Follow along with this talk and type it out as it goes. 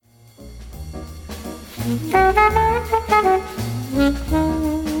Hello,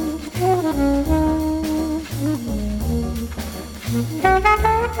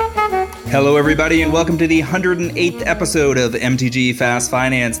 everybody, and welcome to the 108th episode of MTG Fast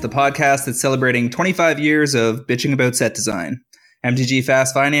Finance, the podcast that's celebrating 25 years of bitching about set design. MTG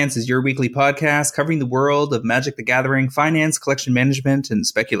Fast Finance is your weekly podcast covering the world of Magic the Gathering, finance, collection management, and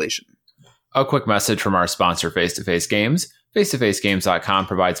speculation. A quick message from our sponsor, Face2Face Games. Face2FaceGames.com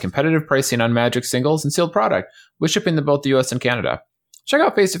provides competitive pricing on Magic singles and sealed product with shipping to both the US and Canada. Check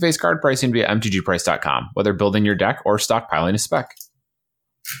out Face2Face card pricing via MTGprice.com, whether building your deck or stockpiling a spec.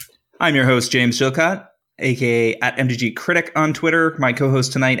 I'm your host, James Chilcott, aka at MTG Critic on Twitter. My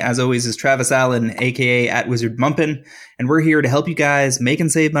co-host tonight, as always, is Travis Allen, aka at Wizard Mumpin, and we're here to help you guys make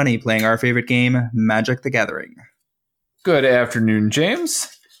and save money playing our favorite game, Magic the Gathering. Good afternoon,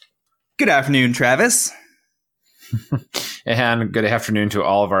 James. Good afternoon, Travis. And good afternoon to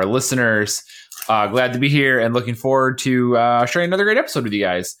all of our listeners. Glad to be here and looking forward to sharing another great episode with you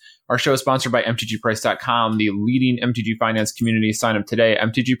guys. Our show is sponsored by MTGprice.com, the leading MTG finance community. Sign up today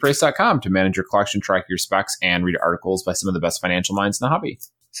at MTGprice.com to manage your collection, track your specs, and read articles by some of the best financial minds in the hobby.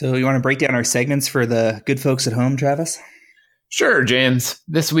 So you want to break down our segments for the good folks at home, Travis? Sure, James.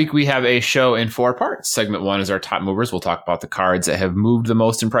 This week we have a show in 4 parts. Segment 1 is our top movers. We'll talk about the cards that have moved the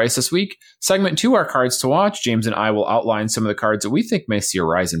most in price this week. Segment 2 are cards to watch. James and I will outline some of the cards that we think may see a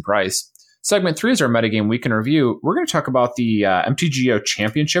rise in price. Segment 3 is our metagame week in review. We're going to talk about the MTGO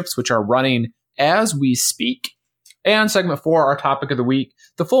championships, which are running as we speak. And segment 4, our topic of the week,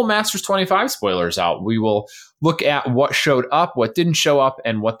 the full Masters 25 spoilers out. We will look at what showed up, what didn't show up,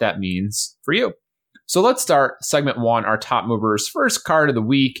 and what that means for you. So let's start segment 1, our top movers. First card of the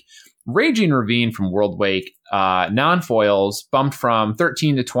week, Raging Ravine from Worldwake. Non-foils, bumped from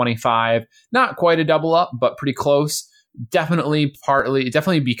 13 to 25. Not quite a double up, but pretty close. Definitely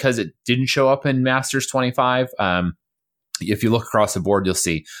because it didn't show up in Masters 25. If you look across the board, you'll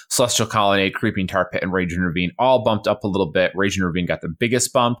see Celestial Colonnade, Creeping Tar Pit, and Raging Ravine all bumped up a little bit. Raging Ravine got the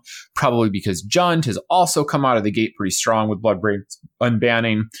biggest bump, probably because Jund has also come out of the gate pretty strong with Bloodbraid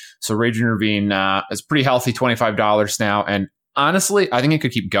unbanning. So Raging Ravine is pretty healthy, $25 now. And honestly, I think it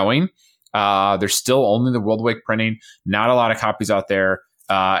could keep going. There's still only the Worldwake printing, not a lot of copies out there.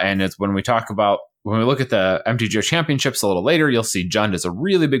 And it's when we look at the MTGO championships a little later, you'll see Jund is a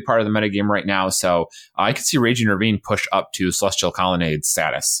really big part of the metagame right now. So I could see Raging Ravine push up to Celestial Colonnade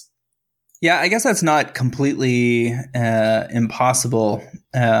status. Yeah, I guess that's not completely impossible.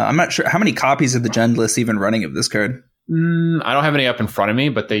 I'm not sure. How many copies of the Jund list even running of this card? I don't have any up in front of me,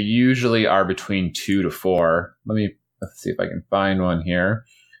 but they usually are between 2 to 4. Let's see if I can find one here.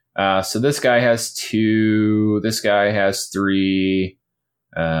 So this guy has 2. This guy has 3.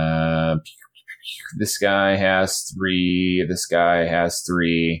 This guy has 3. This guy has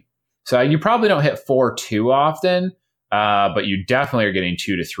 3. So you probably don't hit 4 too often, but you definitely are getting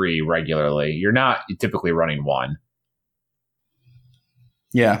 2 to 3 regularly. You're not typically running 1.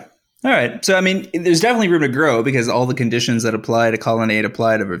 Yeah. All right. So, I mean, there's definitely room to grow because all the conditions that apply to Colonnade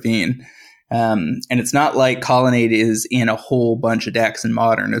apply to Ravine. And it's not like Colonnade is in a whole bunch of decks in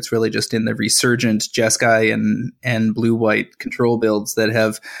Modern. It's really just in the resurgent Jeskai and blue-white control builds that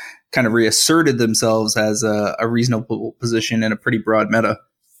have kind of reasserted themselves as a reasonable position in a pretty broad meta.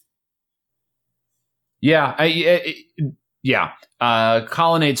 Yeah.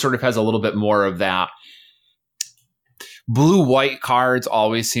 Colonnade sort of has a little bit more of that. Blue-white cards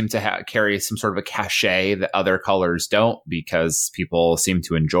always seem to carry some sort of a cachet that other colors don't because people seem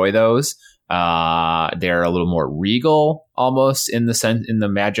to enjoy those. They're a little more regal almost in the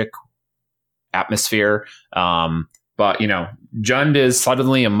Magic atmosphere. But, Jund is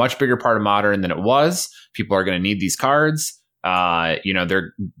suddenly a much bigger part of Modern than it was. People are going to need these cards.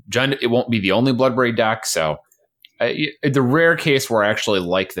 Jund, it won't be the only Bloodbraid deck. So the rare case where I actually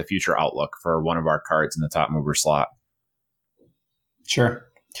like the future outlook for one of our cards in the top mover slot. Sure.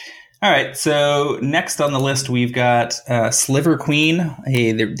 All right. So next on the list, we've got Sliver Queen,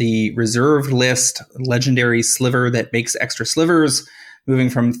 the reserved list legendary sliver that makes extra slivers,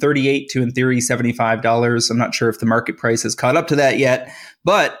 moving from $38 to, in theory, $75. I'm not sure if the market price has caught up to that yet,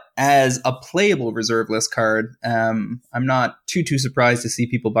 but as a playable reserve list card, I'm not too surprised to see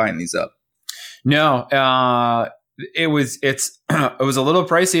people buying these up. No, it was a little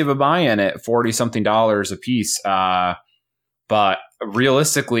pricey of a buy-in at $40-something a piece. But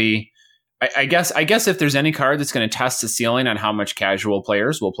realistically, I guess if there's any card that's going to test the ceiling on how much casual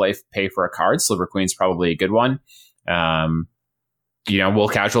players will pay for a card, Sliver Queen's probably a good one. Will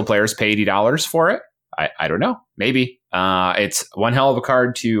casual players pay $80 for it? I don't know. Maybe. It's one hell of a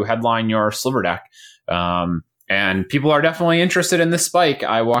card to headline your Sliver deck. And And people are definitely interested in this spike.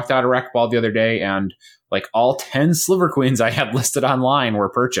 I walked out of Rec Ball the other day and like all 10 Sliver Queens I had listed online were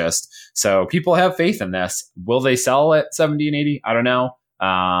purchased. So people have faith in this. Will they sell at 70 and 80? I don't know.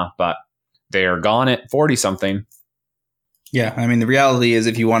 But they are gone at 40 something. Yeah. I mean, the reality is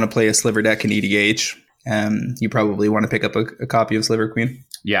if you want to play a Sliver deck in EDH, you probably want to pick up a copy of Sliver Queen.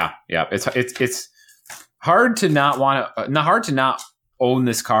 Yeah. Yeah. It's hard to not own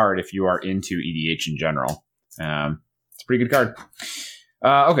this card if you are into EDH in general. It's a pretty good card.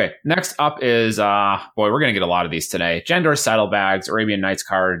 Okay, next up is, we're going to get a lot of these today. Jandor Saddlebags, Arabian Nights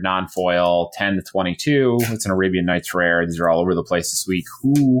card, non-foil, 10 to 22. It's an Arabian Nights rare. These are all over the place this week.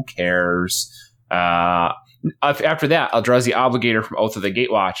 Who cares? After that, Eldrazi Obligator from Oath of the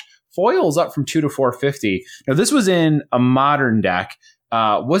Gatewatch. Foils up from 2 to 450. Now, this was in a modern deck.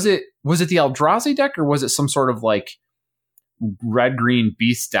 Was it the Eldrazi deck, or was it some sort of like red-green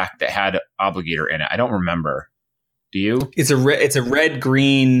beast deck that had Obligator in it? I don't remember. Do you? It's a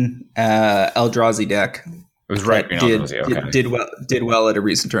red-green Eldrazi deck. It was red-green Eldrazi. Okay. Did well at a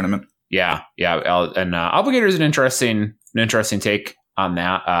recent tournament. Yeah. And Obligator is an interesting take on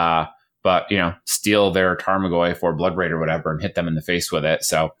that. But steal their Tarmogoyf for Bloodbraid or whatever and hit them in the face with it.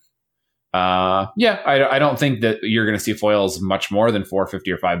 So, I don't think that you're going to see foils much more than $4.50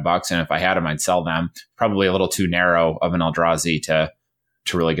 or $5. And if I had them, I'd sell them. Probably a little too narrow of an Eldrazi to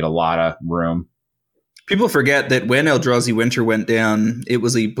really get a lot of room. People forget that when Eldrazi Winter went down, it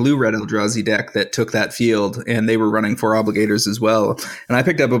was a blue-red Eldrazi deck that took that field, and they were running 4 Obligators as well. And I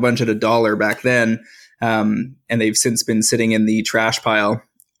picked up a bunch at $1 back then, and they've since been sitting in the trash pile.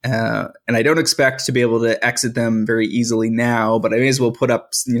 And I don't expect to be able to exit them very easily now, but I may as well put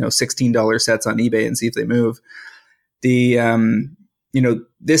up $16 sets on eBay and see if they move. The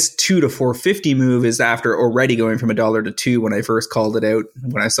this 2 to 450 move is after already going from $1 to $2 when I first called it out,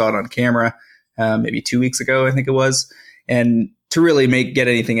 when I saw it on camera. Maybe 2 weeks ago, I think it was. And to really get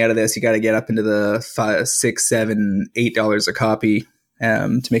anything out of this, you got to get up into the $5, $6, $7, $8 a copy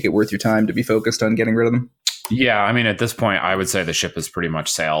to make it worth your time to be focused on getting rid of them. Yeah, I mean, at this point, I would say the ship is pretty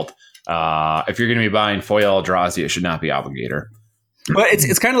much sailed. If you're going to be buying foil Eldrazi, it should not be Obligator. But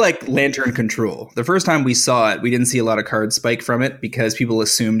it's kind of like Lantern Control. The first time we saw it, we didn't see a lot of cards spike from it because people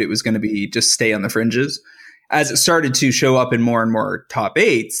assumed it was going to be just stay on the fringes. As it started to show up in more and more top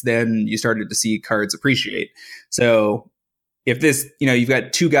 8s, then you started to see cards appreciate. So if this, you've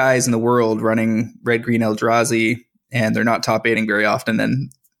got 2 guys in the world running red-green Eldrazi, and they're not top 8ing very often, then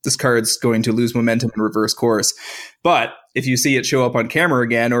this card's going to lose momentum and reverse course. But if you see it show up on camera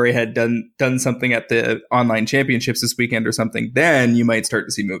again, or it had done something at the online championships this weekend or something, then you might start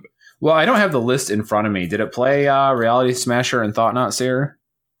to see movement. Well, I don't have the list in front of me. Did it play Reality Smasher and Thought-Knot Seer?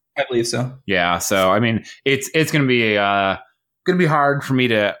 I believe so. Yeah, so I mean, it's going to be hard for me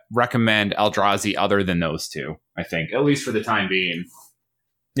to recommend Eldrazi other than those 2. I think, at least for the time being.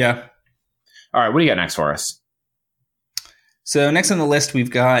 Yeah. All right, what do you got next for us? So next on the list, we've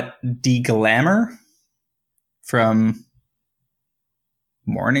got De-Glamour from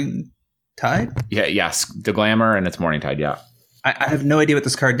Morningtide. Yeah, yes, De-Glamour, and it's Morningtide. Yeah. I have no idea what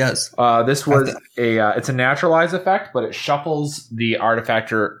this card does. This was it's a naturalize effect, but it shuffles the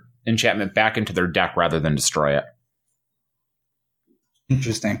artifact or enchantment back into their deck rather than destroy it.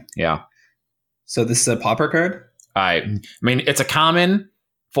 Interesting. Yeah. So this is a pauper card? I mean, it's a common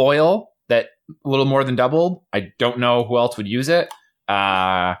foil that a little more than doubled. I don't know who else would use it.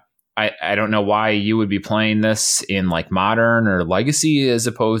 I don't know why you would be playing this in like Modern or Legacy as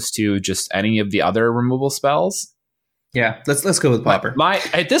opposed to just any of the other removal spells. Yeah, let's go with Pauper.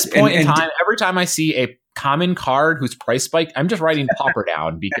 At this point in time, every time I see a common card whose price spiked, I'm just writing Pauper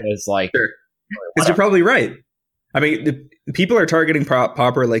down because, because you're probably right. I mean, the people are targeting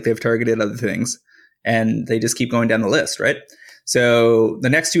Pauper like they've targeted other things, and they just keep going down the list, right? So the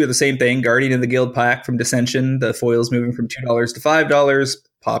next 2 are the same thing: Guardian of the Guild Pack from Dissension. The foils moving from $2 to $5.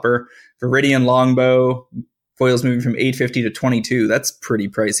 Pauper. Viridian Longbow. Foils moving from $8.50 to $22. That's pretty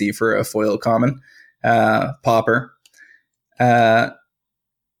pricey for a foil common. Pauper.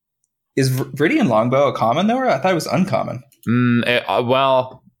 Is Viridian Longbow a common though, or I thought it was uncommon?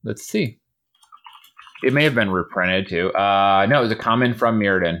 Well, let's see. It may have been reprinted too. No, it was a common from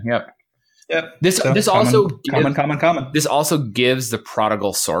Mirrodin. Yep. This also gives the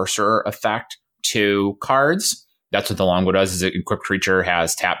Prodigal Sorcerer effect to cards. That's what the Longbow does. Is an equipped creature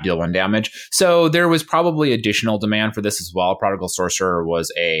has tap, deal 1 damage. So there was probably additional demand for this as well. Prodigal Sorcerer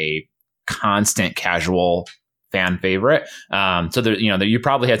was a constant casual fan favorite. So there, you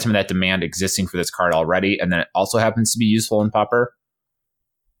probably had some of that demand existing for this card already, and then it also happens to be useful in Pauper.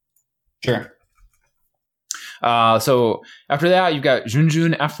 Sure. So after that, you've got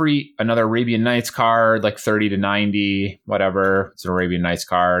Junjun Efreet, another Arabian Nights card, like 30 to 90, whatever. It's an Arabian Nights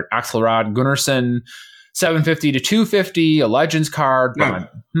card. Axelrod Gunnarsson, 750 to 250, a Legends card. No,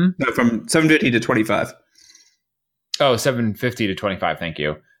 from 750 to 25. Oh, 750 to 25. Thank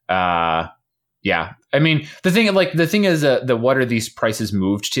you. Yeah. I mean, the thing is what are these prices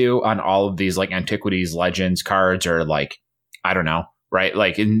moved to on all of these like Antiquities Legends cards, or like, I don't know, right?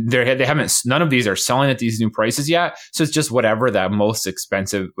 Like they haven't, none of these are selling at these new prices yet. So it's just whatever the most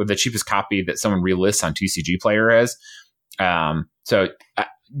expensive or the cheapest copy that someone relists on TCG Player is. So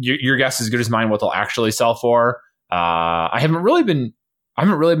your guess is as good as mine what they'll actually sell for. I haven't really been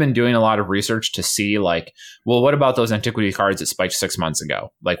doing a lot of research to see like, well, what about those Antiquity cards that spiked 6 months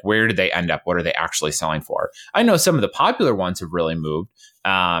ago? Like, where did they end up? What are they actually selling for? I know some of the popular ones have really moved.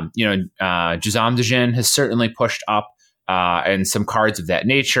 Jazam Djinn has certainly pushed up, and some cards of that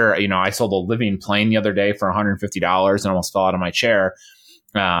nature. You know, I sold a Living Plane the other day for $150 and almost fell out of my chair.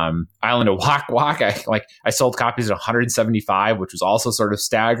 Island of Wak Wak, I sold copies at 175, which was also sort of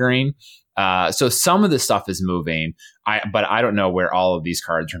staggering. So some of the stuff is moving, but I don't know where all of these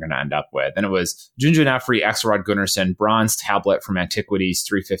cards are going to end up with. And it was Junjun Efreet, Axelrod Gunnarsson, Bronze Tablet from Antiquities,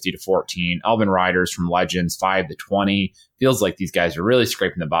 350 to 14, Elven Riders from Legends, 5 to 20. Feels like these guys are really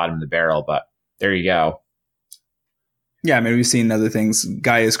scraping the bottom of the barrel, but there you go. Yeah, I mean, we've seen other things.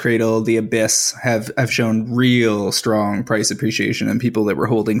 Gaia's Cradle, The Abyss have shown real strong price appreciation, and people that were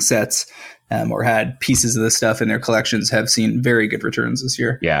holding sets or had pieces of this stuff in their collections have seen very good returns this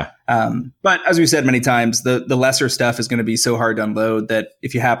year. Yeah. But as we've said many times, the lesser stuff is going to be so hard to unload that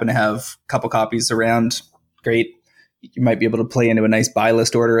if you happen to have a couple copies around, great. You might be able to play into a nice buy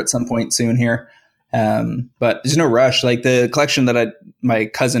list order at some point soon here. But there's no rush. Like the collection that my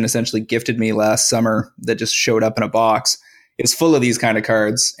cousin essentially gifted me last summer that just showed up in a box is full of these kind of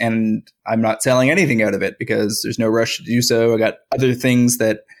cards, and I'm not selling anything out of it because there's no rush to do so. I got other things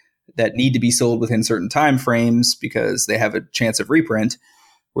that need to be sold within certain time frames because they have a chance of reprint.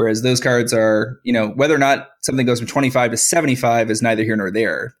 Whereas those cards are, whether or not something goes from 25 to 75 is neither here nor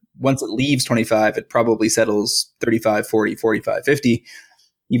there. Once it leaves 25, it probably settles 35, 40, 45, 50.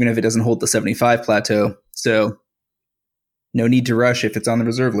 Even if it doesn't hold the 75 plateau. So no need to rush if it's on the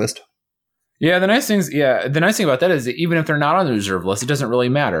reserve list. Yeah, the nice thing about that is that even if they're not on the reserve list, it doesn't really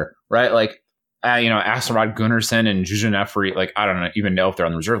matter, right? Like, Axelrod Gunnarsson and Junjun Efreet, like, I don't even know if they're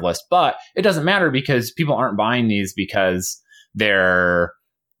on the reserve list, but it doesn't matter because people aren't buying these because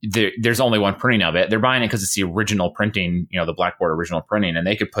there's only one printing of it. They're buying it because it's the original printing, the Blackboard original printing, and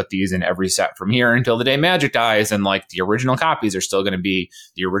they could put these in every set from here until the day Magic dies, and like the original copies are still going to be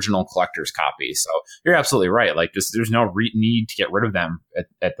the original collector's copies. So you're absolutely right. Like, just there's no need to get rid of them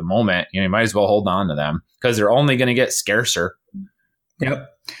at the moment. You might as well hold on to them because they're only going to get scarcer. Yep.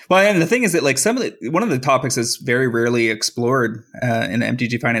 Well, and the thing is that like one of the topics that's very rarely explored in the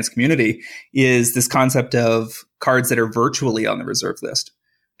MTG Finance community is this concept of cards that are virtually on the reserve list,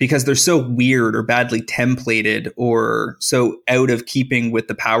 because they're so weird or badly templated or so out of keeping with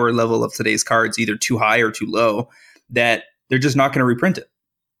the power level of today's cards, either too high or too low, that they're just not going to reprint it.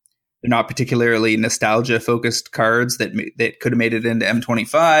 They're not particularly nostalgia-focused cards that could have made it into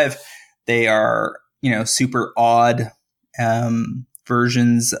M25. They are, super odd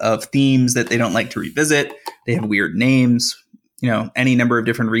versions of themes that they don't like to revisit. They have weird names, any number of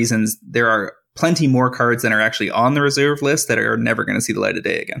different reasons. There are plenty more cards than are actually on the reserve list that are never going to see the light of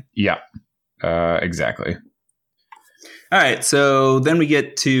day again. Yeah, exactly. All right, so then we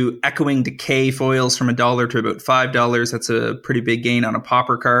get to Echoing Decay foils from $1 to about $5. That's a pretty big gain on a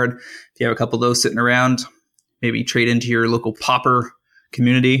Pauper card. If you have a couple of those sitting around, maybe trade into your local Pauper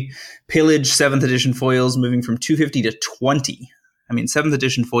community. Pillage 7th edition foils moving from $250 to $20. I mean, 7th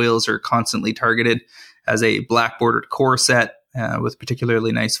edition foils are constantly targeted as a black bordered core set with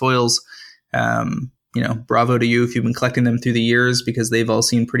particularly nice foils. Bravo to you if you've been collecting them through the years, because they've all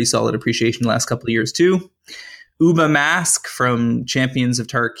seen pretty solid appreciation the last couple of years too. Uba Mask from Champions of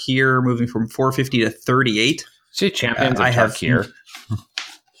Tarkir moving from $450 to $38. Say Champions of Tarkir.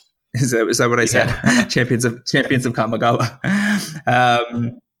 Is that what I said? Yeah. Champions of Kamigawa.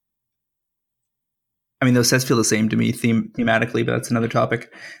 I mean, those sets feel the same to me thematically, but that's another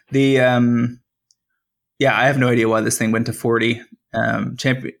topic. I have no idea why this thing went to 40.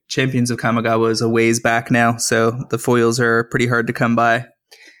 Champions of Kamigawa is a ways back now, so the foils are pretty hard to come by.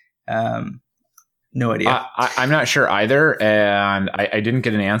 No idea. I'm not sure either, and I didn't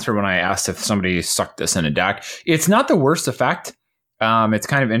get an answer when I asked if somebody sucked this in a deck. It's not the worst effect. It's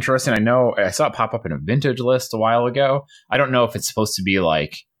kind of interesting. I know I saw it pop up in a vintage list a while ago. I don't know if it's supposed to be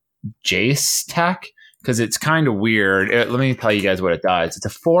like Jace tech, because it's kind of weird. Let me tell you guys what it does. It's a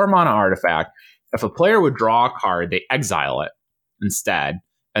 4-mana artifact. if a player would draw a card, they exile it instead,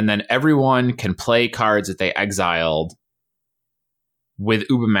 and then everyone can play cards that they exiled with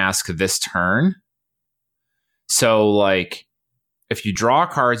Ubamask this turn. So, like, if you draw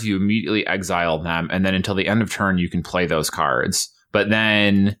cards, you immediately exile them, and then until the end of turn, you can play those cards. But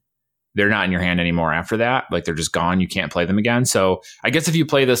then they're not in your hand anymore after that. Like, they're just gone. You can't play them again. So I guess if you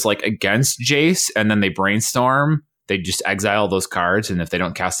play this like against Jace and then they brainstorm, they just exile those cards. And if they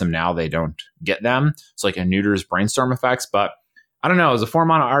don't cast them now, they don't get them. It's like a neuters brainstorm effects. But I don't know. As a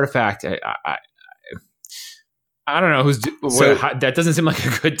 4-mana artifact, I don't know that doesn't seem like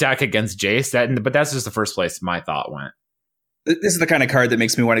a good deck against Jace. But that's just the first place my thought went. This is the kind of card that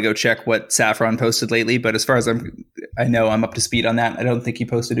makes me want to go check what Saffron posted lately. But as far as I know I'm up to speed on that. I don't think he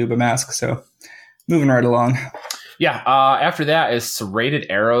posted Ubamask. So moving right along. Yeah. After that is Serrated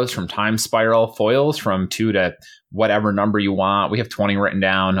Arrows from Time Spiral, foils from 2 to whatever number you want. We have 20 written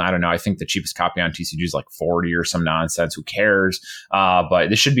down. I don't know. I think the cheapest copy on TCG is like 40 or some nonsense. Who cares? But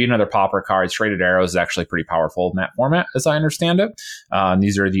this should be another popper card. Serrated Arrows is actually pretty powerful in that format, as I understand it.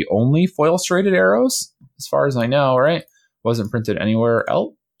 These are the only foil Serrated Arrows, as far as I know, right? Wasn't printed anywhere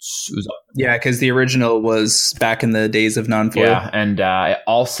else. Yeah, because the original was back in the days of non-foil. Yeah, and it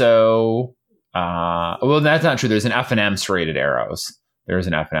also... well, that's not true. There's an F&M Serrated Arrows. There's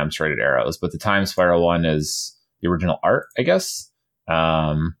an F&M Serrated Arrows, but the Time Spiral one is the original art, I guess.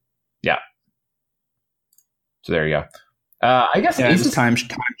 Yeah. So there you go. I guess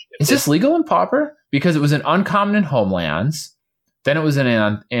is this legal in Pauper? Because it was an uncommon in Homelands. Then it was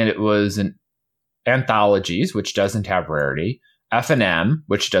in Anthologies, which doesn't have rarity. F&M,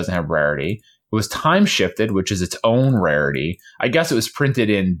 which doesn't have rarity. It was time shifted, which is its own rarity. I guess it was printed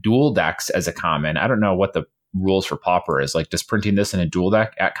in dual decks as a common. I don't know what the rules for Pauper is. Like, does printing this in a dual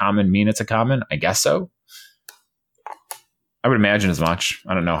deck at common mean it's a common? I guess so. I would imagine as much.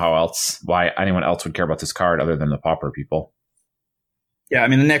 I don't know why anyone else would care about this card other than the Pauper people. Yeah, I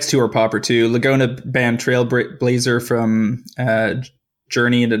mean, the next two are Pauper too. Laguna Band Trailblazer from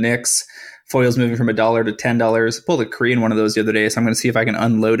Journey into Nyx. Foils moving from $1 to $10. Pulled a Korean one of those the other day, so I'm going to see if I can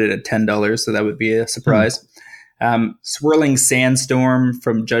unload it at $10. So that would be a surprise. Swirling Sandstorm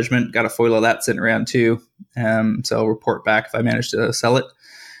from Judgment. Got a foil of that sitting around too. So I'll report back if I manage to sell it.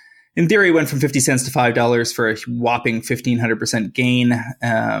 In theory, it went from 50 cents to $5 for a whopping 1,500% gain.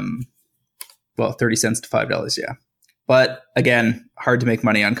 30 cents to $5, yeah. But again, hard to make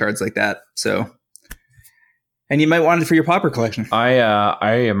money on cards like that. So, and you might want it for your Pauper collection. I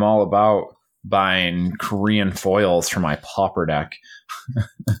am all about buying Korean foils for my Pauper deck.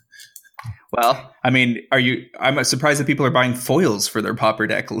 Well, I mean, I'm surprised that people are buying foils for their Pauper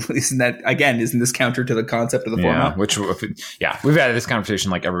deck. Isn't this counter to the concept of the format? We've had this conversation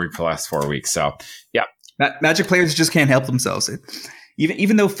like every week for the last 4 weeks. So, yeah. Magic players just can't help themselves.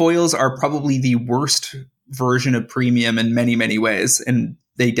 Even though foils are probably the worst version of premium in many, many ways, and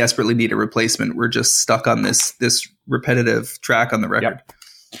they desperately need a replacement, we're just stuck on this repetitive track on the record. Yep.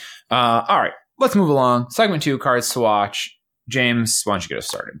 All right, let's move along. Segment 2, cards to watch. James, why don't you get us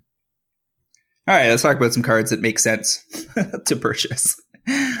started? All right, let's talk about some cards that make sense to purchase.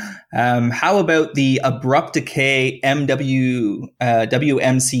 How about the Abrupt Decay WMCQ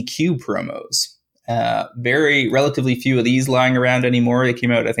promos? Very relatively few of these lying around anymore. They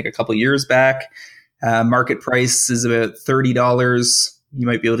came out, I think, a couple years back. Market price is about $30. You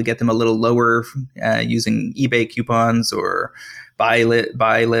might be able to get them a little lower using eBay coupons or buy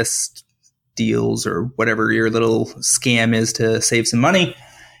list deals or whatever your little scam is to save some money.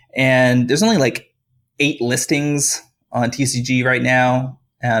 And there's only like 8 listings on TCG right now.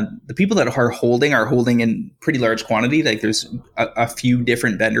 The people that are holding in pretty large quantity. Like there's a few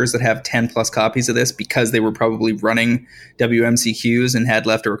different vendors that have 10 plus copies of this because they were probably running WMCQs and had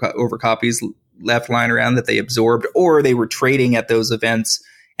leftover copies left lying around that they absorbed, or they were trading at those events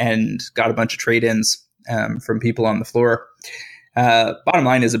and got a bunch of trade-ins from people on the floor. Bottom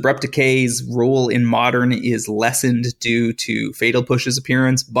line is Abrupt Decay's role in Modern is lessened due to Fatal Push's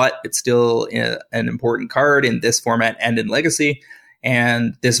appearance, but it's still an important card in this format and in Legacy.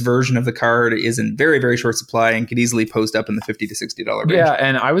 And this version of the card is in very, very short supply and could easily post up in the $50 to $60 range. Yeah,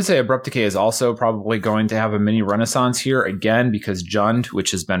 and I would say Abrupt Decay is also probably going to have a mini renaissance here again because Jund, which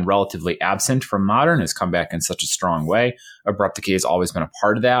has been relatively absent from Modern, has come back in such a strong way. Abrupt Decay has always been a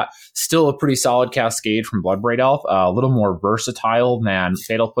part of that. Still a pretty solid Cascade from Bloodbraid Elf, a little more versatile than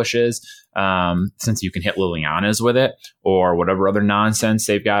Fatal Push is, since you can hit Lilianas with it or whatever other nonsense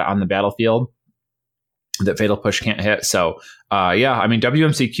they've got on the battlefield that Fatal Push can't hit. So, I mean,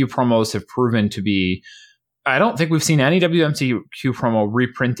 WMCQ promos have proven to be... I don't think we've seen any WMCQ promo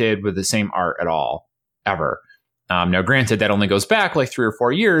reprinted with the same art at all, ever. Now, granted, that only goes back like 3 or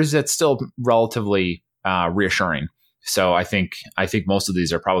 4 years. It's still relatively reassuring. So I think most of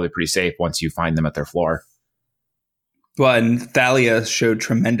these are probably pretty safe once you find them at their floor. Well, and Thalia showed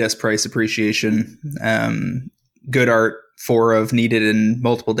tremendous price appreciation. Good art, 4 of needed in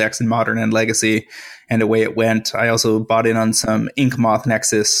multiple decks in Modern and Legacy, and away it went. I also bought in on some Inkmoth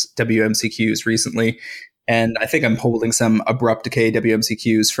Nexus WMCQs recently, and I think I'm holding some Abrupt Decay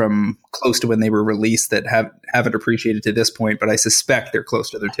WMCQs from close to when they were released that haven't appreciated to this point, but I suspect they're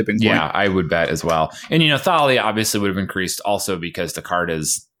close to their tipping point. Yeah, I would bet as well. And, Thalia obviously would have increased also because the card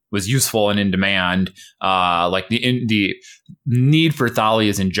was useful and in demand. Like the need for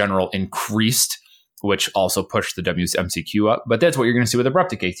Thalias in general increased, which also pushed the WMCQ up. But that's what you're going to see with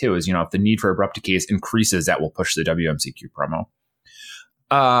Abrupt Decay too, is, if the need for Abrupt Decays increases, that will push the WMCQ promo.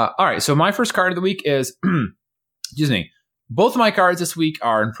 All right, so my first card of the week is, excuse me, both of my cards this week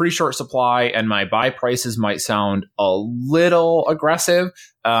are in pretty short supply, and my buy prices might sound a little aggressive,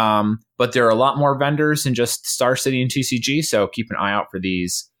 but there are a lot more vendors than just Star City and TCG, so keep an eye out for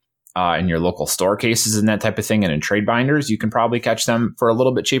these in your local store cases and that type of thing, and in trade binders. You can probably catch them for a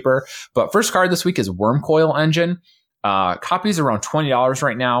little bit cheaper. But first card this week is Wurmcoil Engine. Copies around $20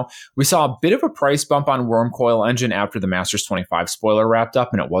 right now. We saw a bit of a price bump on Wurmcoil Engine after the Masters 25 spoiler wrapped up,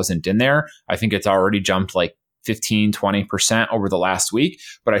 and it wasn't in there. I think it's already jumped like 15-20% over the last week,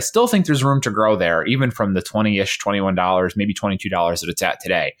 but I still think there's room to grow there, even from the $20-ish, $21, maybe $22 that it's at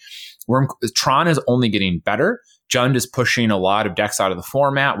today. Tron is only getting better. Jund is pushing a lot of decks out of the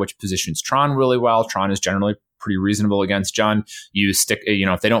format, which positions Tron really well. Tron is generally pretty reasonable against Jund. You stick,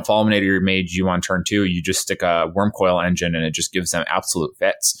 if they don't fulminate your mage you on turn 2, you just stick a Wurmcoil Engine and it just gives them absolute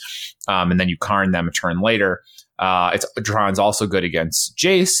fits. And then you Karn them a turn later. Tron's also good against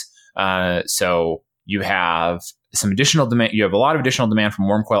Jace. So you have some additional demand. You have a lot of additional demand from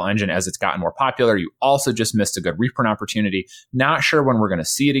Wurmcoil Engine as it's gotten more popular. You also just missed a good reprint opportunity. Not sure when we're going to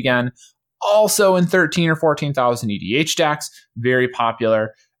see it again. Also in 13 or 14,000 EDH decks, very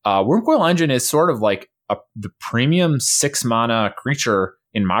popular. Wurmcoil Engine is sort of like the premium 6 mana creature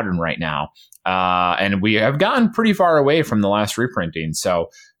in Modern right now. And we have gotten pretty far away from the last reprinting.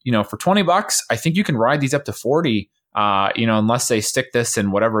 So, for $20, I think you can ride these up to 40, unless they stick this in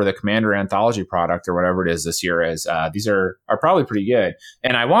whatever the Commander Anthology product or whatever it is this year is. These are probably pretty good.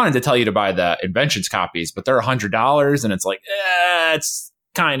 And I wanted to tell you to buy the Inventions copies, but they're $100 and it's like, it's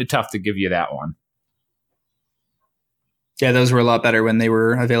kind of tough to give you that one. Yeah, those were a lot better when they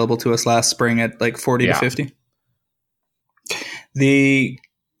were available to us last spring at like 40 to 50.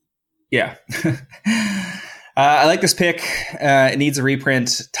 I like this pick. It needs a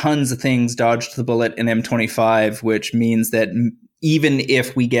reprint. Tons of things dodged the bullet in M25, which means that even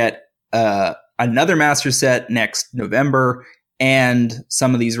if we get another master set next November and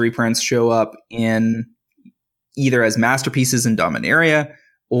some of these reprints show up in either as masterpieces in Dominaria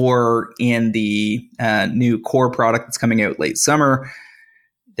or in the new core product that's coming out late summer,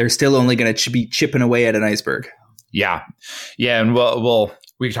 they're still only going to be chipping away at an iceberg. Yeah. And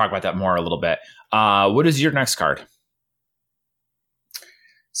we can talk about that more a little bit. What is your next card?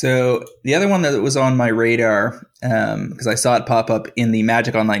 So the other one that was on my radar, because I saw it pop up in the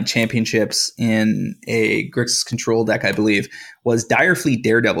Magic Online Championships in a Grixis Control deck, I believe, was Direfleet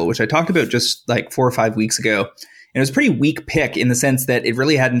Daredevil, which I talked about just like 4 or 5 weeks ago. And it was a pretty weak pick in the sense that it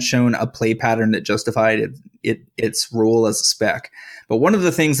really hadn't shown a play pattern that justified its role as a spec. But one of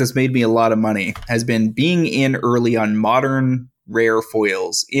the things that's made me a lot of money has been being in early on modern rare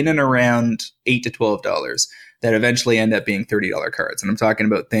foils in and around $8 to $12 that eventually end up being $30 cards. And I'm talking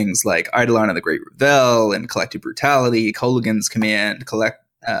about things like Eidolon of the Great Revel and Collective Brutality, Kolaghan's Command,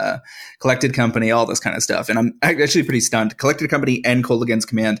 Collected Company, all this kind of stuff. And I'm actually pretty stunned. Collected Company and Kolaghan's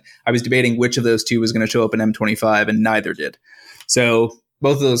Command, I was debating which of those two was going to show up in M25, and neither did. So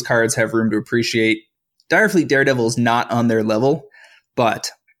both of those cards have room to appreciate. Direfleet Daredevil is not on their level,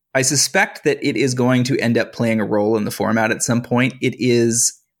 but I suspect that it is going to end up playing a role in the format at some point. It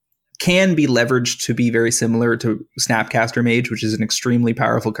can be leveraged to be very similar to Snapcaster Mage, which is an extremely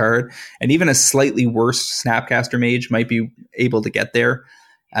powerful card. And even a slightly worse Snapcaster Mage might be able to get there.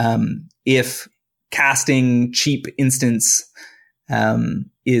 If casting cheap instants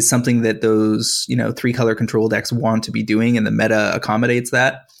is something that those 3-color control decks want to be doing and the meta accommodates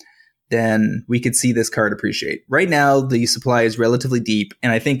that, then we could see this card appreciate. Right now, the supply is relatively deep,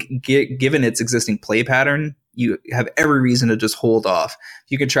 and I think given its existing play pattern, you have every reason to just hold off.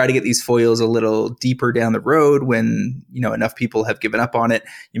 You could try to get these foils a little deeper down the road when enough people have given up on it.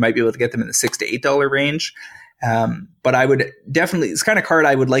 You might be able to get them in the $6 to $8 range. But I would definitely, it's kind of card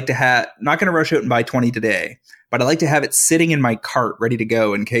I would like to have, not going to rush out and buy 20 today, but I like to have it sitting in my cart ready to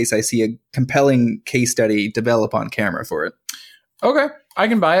go in case I see a compelling case study develop on camera for it. Okay, I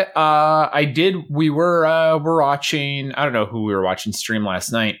can buy it. We were watching, I don't know who we were watching stream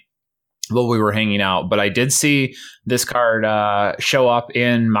last night while we were hanging out, but I did see this card show up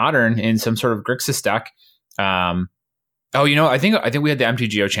in Modern in some sort of Grixis deck. I think we had the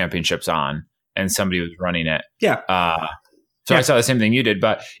MTGO championships on and somebody was running it. Yeah. So I saw the same thing you did,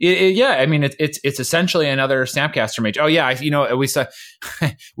 but it's essentially another Snapcaster Mage. Oh yeah,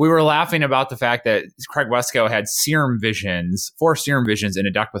 we were laughing about the fact that Craig Wescoe had four Serum Visions in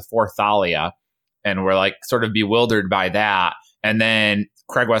a deck with 4 Thalia, and we're like sort of bewildered by that. And then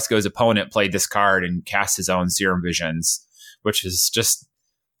Craig Wescoe's opponent played this card and cast his own Serum Visions, which is just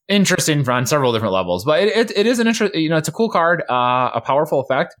interesting on several different levels. But it is an interesting, it's a cool card, a powerful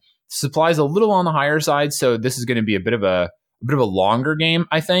effect. Supply's a little on the higher side, so this is going to be a bit of a longer game,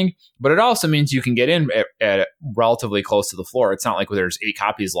 I think. But it also means you can get in at relatively close to the floor. It's not like there's 8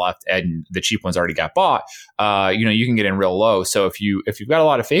 copies left and the cheap ones already got bought. You can get in real low. So if you've got a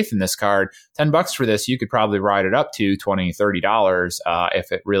lot of faith in this card, $10 for this, you could probably ride it up to $20, $30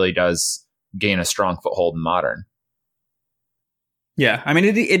 if it really does gain a strong foothold in Modern. Yeah, I mean,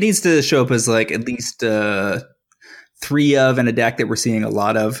 it needs to show up as like at least 3 of in a deck that we're seeing a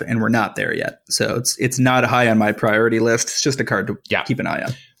lot of, and we're not there yet. So it's not high on my priority list. It's just a card to keep an eye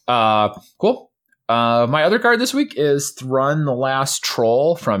on. Cool. My other card this week is Thrun the Last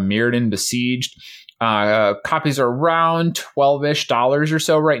Troll from Mirrodin Besieged. Copies are around $12-ish or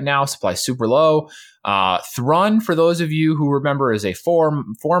so right now. Supply super low. Thrun, for those of you who remember, is a 4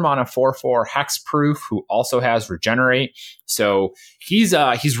 mana 4/4 hexproof who also has Regenerate. So he's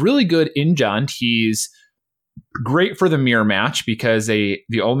really good in Jund. He's great for the mirror match because the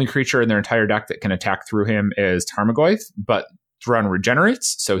only creature in their entire deck that can attack through him is Tarmogoyf, but Thrun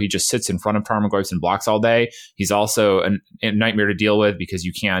regenerates, so he just sits in front of Tarmogoyfs and blocks all day. He's also a nightmare to deal with because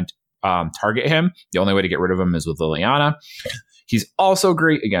you can't target him. The only way to get rid of him is with Liliana. He's also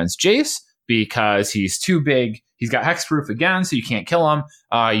great against Jace because he's too big. He's got hexproof again, so you can't kill him.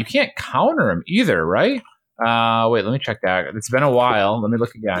 You can't counter him either, right? Wait, let me check that. It's been a while. Let me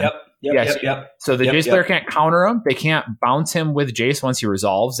look again. Yep. So the Jace player can't counter him. They can't bounce him with Jace once he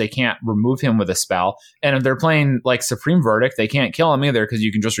resolves. They can't remove him with a spell. And if they're playing like Supreme Verdict, they can't kill him either because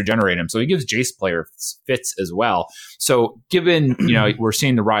you can just regenerate him. So he gives Jace player fits as well. So given, we're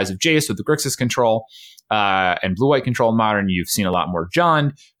seeing the rise of Jace with the Grixis control and blue-white control in Modern, you've seen a lot more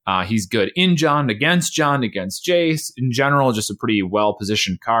Jund. He's good in Jund, against Jace. In general, just a pretty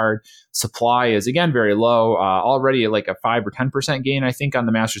well-positioned card. Supply is, again, very low. Already like a 5 or 10% gain, I think, on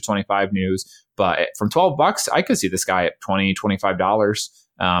the Masters 25 news. But from $12, I could see this guy at $20, $25,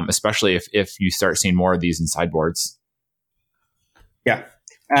 especially if you start seeing more of these in sideboards. Yeah.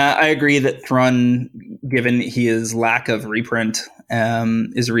 I agree that Thrun, given his lack of reprint,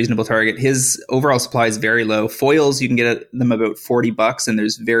 is a reasonable target. His overall supply is very low. Foils, you can get them about $40, and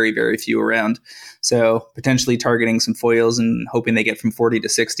there's very, very few around. So potentially targeting some foils and hoping they get from 40 to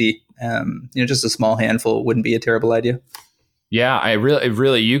 60. Just a small handful wouldn't be a terrible idea. Yeah, I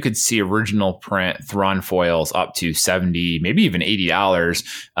really, you could see original print Thrun foils up to $70, maybe even $80.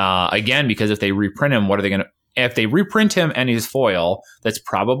 Again, because if they reprint him, what are they going to? If they reprint him and his foil, that's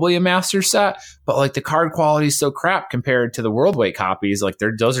probably a master set, but like the card quality is so crap compared to the world weight copies, like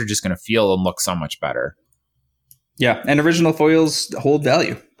those are just going to feel and look so much better. Yeah, and original foils hold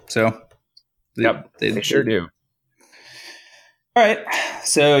value. So they sure do. All right,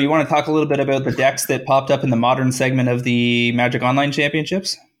 so you want to talk a little bit about the decks that popped up in the Modern segment of the Magic Online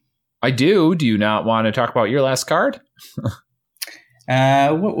Championships? I do. Do you not want to talk about your last card?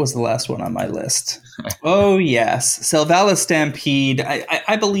 What was the last one on my list? Oh, yes. Selvala Stampede.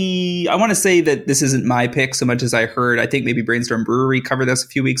 I believe, I want to say that this isn't my pick so much as I heard, I think maybe Brainstorm Brewery covered this a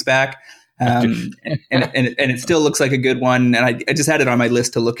few weeks back. And it still looks like a good one. And I just had it on my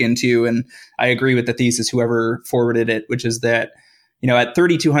list to look into. And I agree with the thesis, whoever forwarded it, which is that, at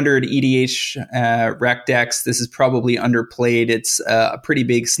 3,200 EDH rec decks, this is probably underplayed. It's a pretty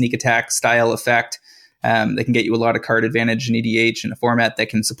big sneak attack style effect. They can get you a lot of card advantage in EDH in a format that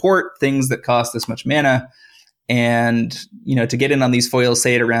can support things that cost this much mana. And, to get in on these foils,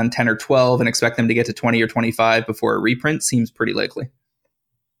 say at around 10 or 12 and expect them to get to 20 or 25 before a reprint seems pretty likely.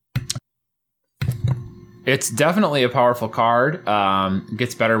 It's definitely a powerful card.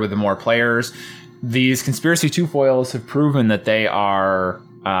 Gets better with the more players. These Conspiracy 2 foils have proven that they are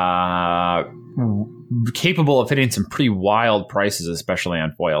capable of hitting some pretty wild prices, especially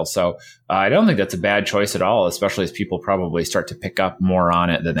on foils. So I don't think that's a bad choice at all, especially as people probably start to pick up more on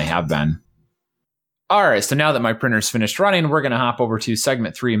it than they have been. All right, so now that my printer's finished running, we're going to hop over to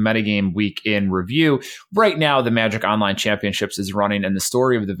segment 3, Metagame Week in Review. Right now, the Magic Online Championships is running, and the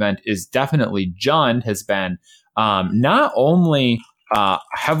story of the event is definitely Jund has been not only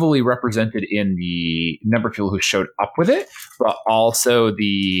heavily represented in the number of people who showed up with it, but also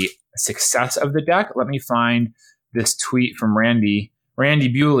the success of the deck. Let me find this tweet from Randy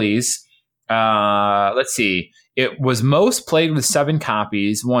Bewley's. Let's see. It was most played with 7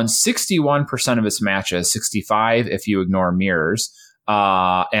 copies, won 61% of its matches, 65 if you ignore mirrors.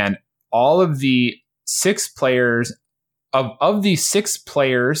 And all of the 6 players, of the 6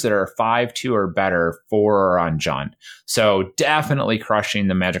 players that are 5-2 or better, 4 are on Jund. So definitely crushing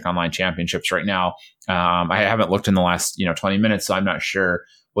the Magic Online Championships right now. I haven't looked in the last 20 minutes, so I'm not sure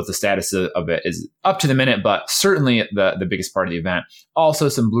what the status of it is up to the minute, but certainly the biggest part of the event. Also,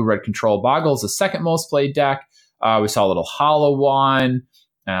 some blue-red control. Boggles, the second most played deck. We saw a little hollow one.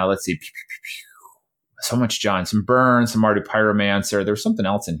 Let's see. So much Jund. Some Burn, some Mardu Pyromancer. There was something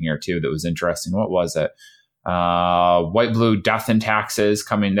else in here, too, that was interesting. What was it? White-blue Death and Taxes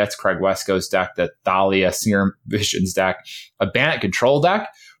coming. That's Craig Wesco's deck. The Thalia Serum Visions deck. A Bant control deck,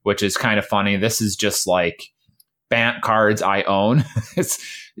 which is kind of funny. This is just like Bant cards I own. It's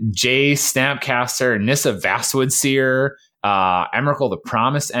Jay Snapcaster, Nissa Vastwood Seer, Emrakul the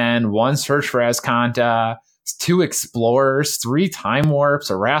Promised End, 1 Search for Azcanta, 2 Explorers, 3 Time Warps,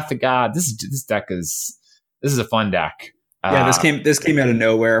 a Wrath of God. This deck is a fun deck. Yeah, this came out of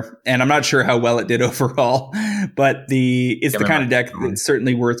nowhere, and I'm not sure how well it did overall, but it's the kind of deck that's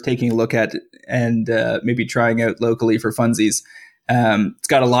certainly worth taking a look at and maybe trying out locally for funsies. It's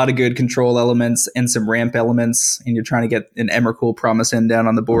got a lot of good control elements and some ramp elements, and you're trying to get an Emrakul Promise End down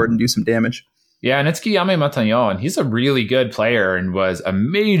on the board and do some damage. Yeah, and it's Guillaume Montagnon. He's a really good player and was a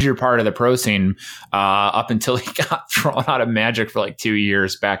major part of the pro scene up until he got thrown out of Magic for like 2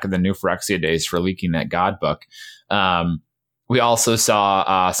 years back in the New Phyrexia days for leaking that God book. We also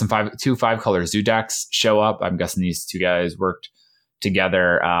saw two 5-color Zoo decks show up. I'm guessing these 2 guys worked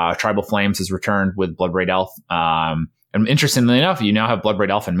together. Tribal Flames has returned with Bloodbraid Elf. And interestingly enough, you now have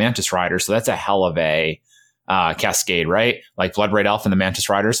Bloodbraid Elf and Mantis Rider, so that's a hell of a cascade, right? Like Bloodbraid Elf and the Mantis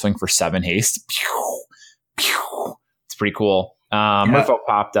Rider swing for 7 haste. Pew, pew. It's pretty cool. Merfolk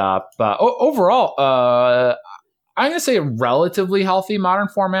popped up. But overall, I'm going to say a relatively healthy modern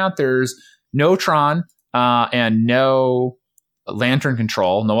format. There's no Tron and no Lantern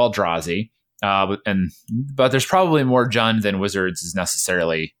Control, no Eldrazi. But there's probably more Jund than Wizards is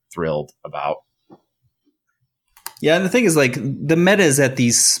necessarily thrilled about. Yeah, and the thing is, like, the meta is at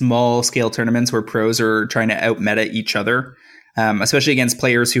these small scale tournaments where pros are trying to out meta each other, especially against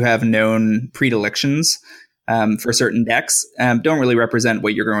players who have known predilections for certain decks, don't really represent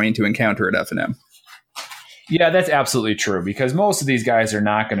what you're going to encounter at FNM. Yeah, that's absolutely true, because most of these guys are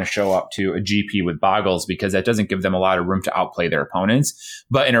not going to show up to a GP with Boggles because that doesn't give them a lot of room to outplay their opponents.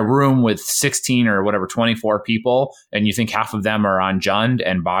 But in a room with 16 or whatever, 24 people, and you think half of them are on Jund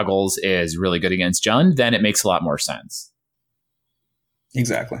and Boggles is really good against Jund, then it makes a lot more sense.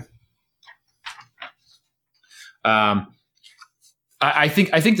 Exactly. I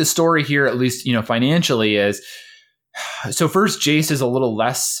think the story here, at least, financially, is so first Jace is a little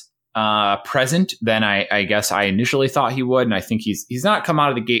less present than I guess I initially thought he would, and I think he's not come out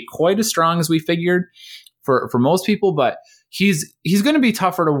of the gate quite as strong as we figured for most people, but he's going to be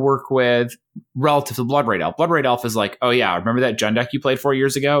tougher to work with relative to Bloodbraid Elf. Bloodbraid Elf is like, oh yeah, remember that Jund deck you played 4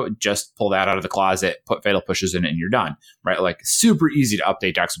 years ago? Just pull that out of the closet, put Fatal Pushes in it, and you're done, right? Like, super easy to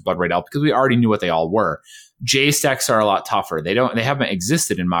update decks with Bloodbraid Elf because we already knew what they all were. Jace decks are a lot tougher. They haven't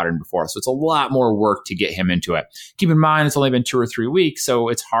existed in Modern before, so it's a lot more work to get him into it. Keep in mind, it's only been 2 or 3 weeks, so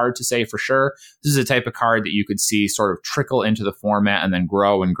it's hard to say for sure. This is a type of card that you could see sort of trickle into the format and then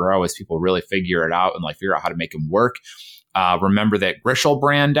grow and grow as people really figure it out and like figure out how to make him work. Remember that Grishol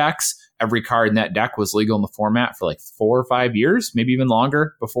brand decks, every card in that deck was legal in the format for like 4 or 5 years, maybe even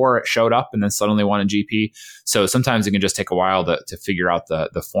longer before it showed up and then suddenly won a GP. So sometimes it can just take a while to figure out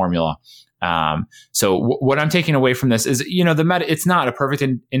the formula. So what I'm taking away from this is, the meta, it's not a perfect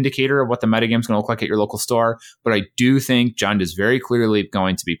indicator of what the metagame is going to look like at your local store, but I do think Jund is very clearly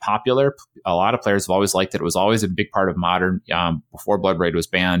going to be popular. A lot of players have always liked it. It was always a big part of Modern before Bloodbraid was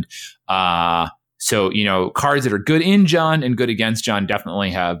banned. So, cards that are good in Jund and good against Jund definitely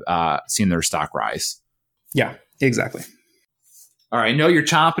have seen their stock rise. Yeah, exactly. All right. I know you're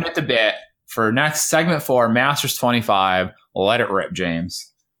chomping at the bit for next segment 4, Masters 25. Let it rip, James.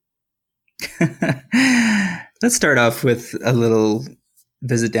 Let's start off with a little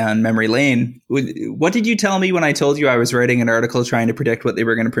visit down memory lane. What did you tell me when I told you I was writing an article trying to predict what they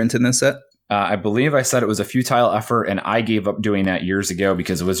were going to print in this set? I believe I said it was a futile effort, and I gave up doing that years ago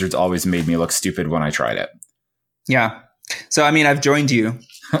because Wizards always made me look stupid when I tried it. Yeah. So, I mean, I've joined you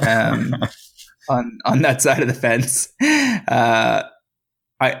on that side of the fence. I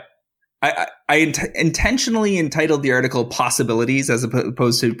intentionally entitled the article Possibilities as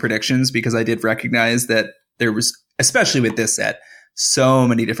opposed to Predictions because I did recognize that there was, especially with this set, so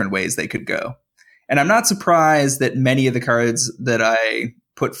many different ways they could go. And I'm not surprised that many of the cards that I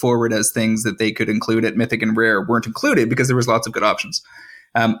put forward as things that they could include at Mythic and Rare weren't included because there was lots of good options.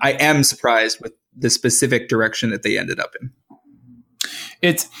 I am surprised with the specific direction that they ended up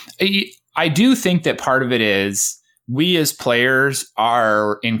in. I do think that part of it is we as players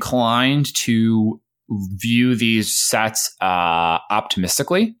are inclined to view these sets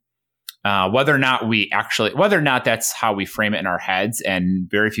optimistically. Whether or not that's how we frame it in our heads, and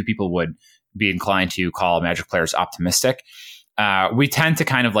very few people would be inclined to call Magic players optimistic. We tend to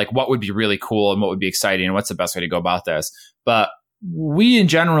kind of like what would be really cool and what would be exciting and what's the best way to go about this. But we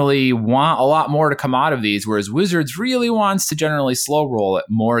generally want a lot more to come out of these, whereas Wizards really wants to generally slow roll it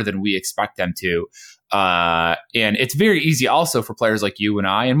more than we expect them to. And it's very easy also for players like you and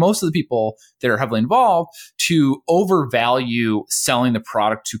I, and most of the people that are heavily involved, to overvalue selling the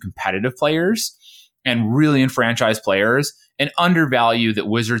product to competitive players and really enfranchise players, and undervalue that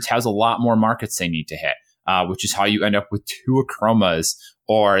Wizards has a lot more markets they need to hit, which is how you end up with 2 Akromas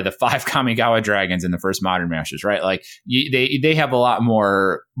or the 5 Kamigawa Dragons in the first Modern Masters, right? Like they have a lot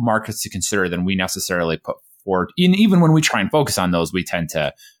more markets to consider than we necessarily put forward. And even when we try and focus on those, we tend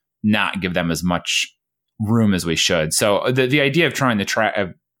to not give them as much room as we should. So the idea of trying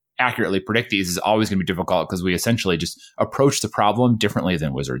to accurately predict these is always going to be difficult because we essentially just approach the problem differently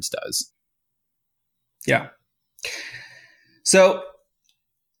than Wizards does. Yeah. So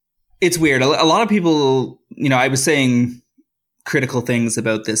it's weird. A lot of people, I was saying critical things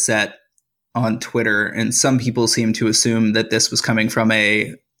about this set on Twitter, and some people seem to assume that this was coming from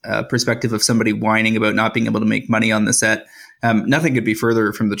a perspective of somebody whining about not being able to make money on the set. Nothing could be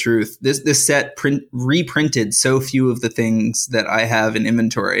further from the truth. This set reprinted so few of the things that I have in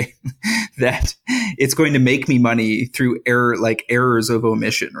inventory that it's going to make me money through errors of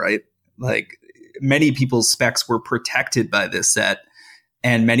omission, right? Like many people's specs were protected by this set,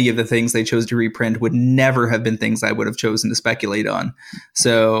 and many of the things they chose to reprint would never have been things I would have chosen to speculate on.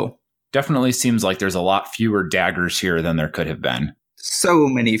 So definitely seems like there's a lot fewer daggers here than there could have been. So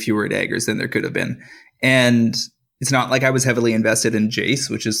many fewer daggers than there could have been. And it's not like I was heavily invested in Jace,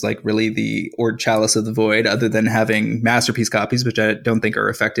 which is like really the Ord Chalice of the Void, other than having Masterpiece copies, which I don't think are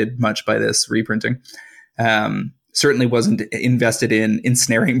affected much by this reprinting. Certainly wasn't invested in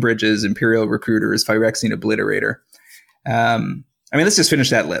Ensnaring Bridges, Imperial Recruiters, Phyrexian Obliterator. Let's just finish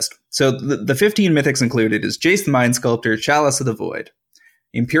that list. So the 15 mythics included is Jace the Mind Sculptor, Chalice of the Void,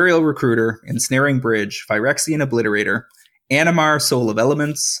 Imperial Recruiter, Ensnaring Bridge, Phyrexian Obliterator, Animar, Soul of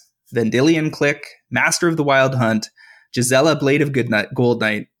Elements, Vendilion Click, Master of the Wild Hunt, Gisela, Blade of Gold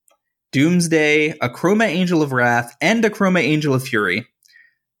Knight, Doomsday, Akroma, Angel of Wrath, and Akroma, Angel of Fury,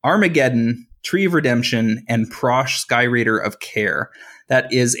 Armageddon, Tree of Redemption, and Prosh, Skyraider of Care.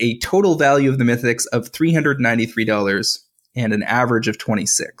 That is a total value of the mythics of $393 and an average of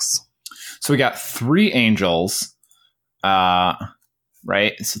 26. So we got 3 angels,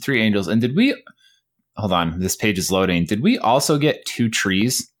 right? So 3 angels. And did we... Hold on, this page is loading. Did we also get 2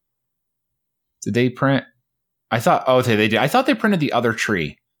 trees? Did they print? I thought. Oh, okay, they did. I thought they printed the other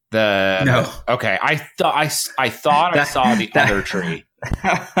tree. No. Okay, I thought I saw the other tree.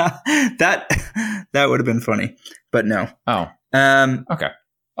 that would have been funny, but no. Oh. Okay.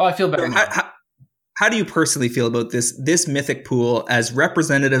 Oh, I feel better. How do you personally feel about this mythic pool as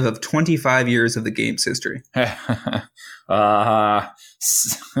representative of 25 years of the game's history?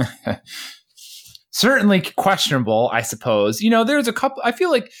 Certainly questionable, I suppose. There's a couple. I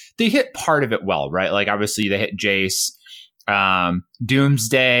feel like they hit part of it well, right? Like obviously they hit Jace.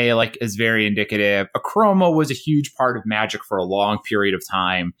 Doomsday is very indicative. Akroma was a huge part of Magic for a long period of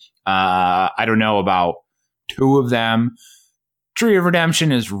time. I don't know about 2 of them. Tree of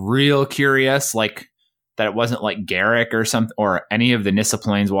Redemption is real curious, like that it wasn't like Garruk or something, or any of the Nissa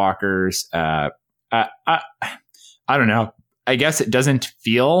Planeswalkers. I don't know. I guess it doesn't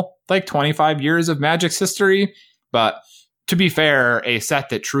feel like 25 years of Magic's history, but to be fair, a set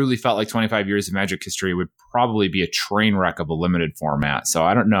that truly felt like 25 years of Magic history would probably be a train wreck of a limited format. So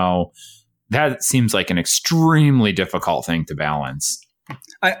I don't know. That seems like an extremely difficult thing to balance.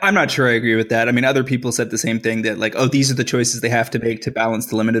 I'm not sure I agree with that. I mean, other people said the same thing, that these are the choices they have to make to balance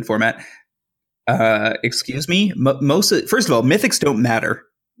the limited format. Excuse me. First of all, mythics don't matter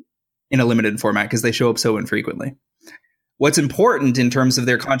in a limited format because they show up so infrequently. What's important in terms of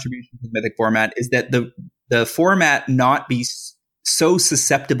their contribution to the mythic format is that the format not be so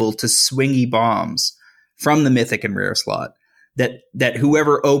susceptible to swingy bombs from the mythic and rare slot that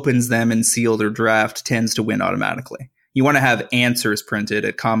whoever opens them in sealed or draft tends to win automatically. You want to have answers printed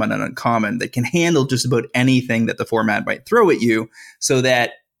at common and uncommon that can handle just about anything that the format might throw at you, so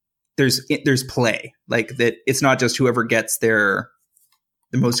that there's play, like that. It's not just whoever gets the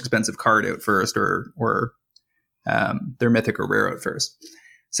most expensive card out first, or their mythic or rare out first.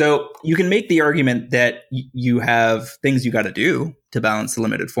 So you can make the argument that you have things you got to do to balance the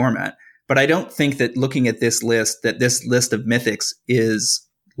limited format. But I don't think that looking at this list of mythics is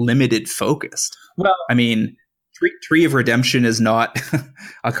limited focused. Well, I mean, Tree of Redemption is not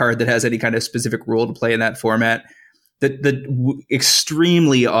a card that has any kind of specific role to play in that format. The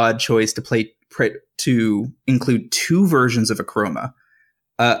extremely odd choice to include two versions of Akroma,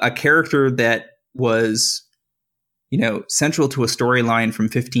 a character that was, central to a storyline from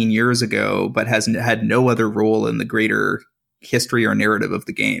 15 years ago, but hasn't had no other role in the greater history or narrative of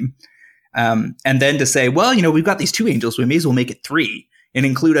the game. And then to say, well, we've got these two angels, we may as well make it three and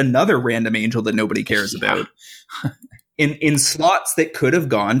include another random angel that nobody cares about in slots that could have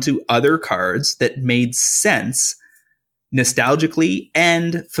gone to other cards that made sense nostalgically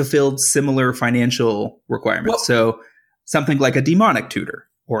and fulfilled similar financial requirements. Well, so something like a Demonic Tutor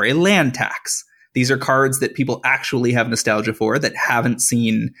or a Land Tax. These are cards that people actually have nostalgia for, that haven't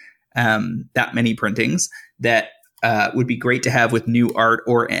seen that many printings, that would be great to have with new art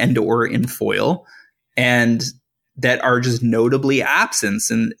or in foil, and that are just notably absent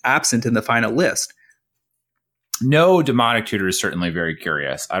in the final list. No, Demonic Tutor is certainly very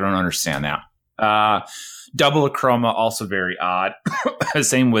curious. I don't understand that. Double Akroma, also very odd.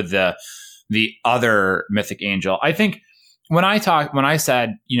 Same with the other Mythic Angel. I think when I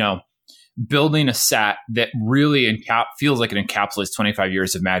said, building a set that really feels like it encapsulates 25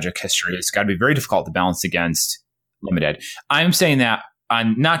 years of Magic history, it's got to be very difficult to balance against limited. I'm saying that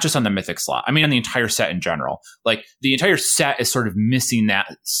on not just on the Mythic slot. I mean, on the entire set in general. Like, the entire set is sort of missing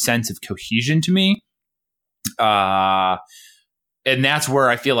that sense of cohesion to me. And that's where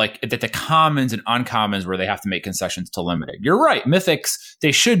I feel like that the commons and uncommons, where they have to make concessions to limited. You're right. Mythics,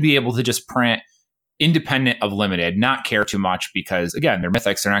 they should be able to just print independent of limited, not care too much, because again, they're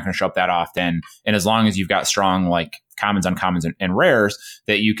mythics. They're not going to show up that often. And as long as you've got strong like commons, uncommons, and rares,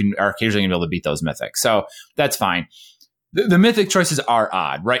 that you are occasionally going to be able to beat those mythics. So that's fine. The mythic choices are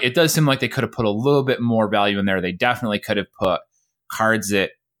odd, right? It does seem like they could have put a little bit more value in there. They definitely could have put cards that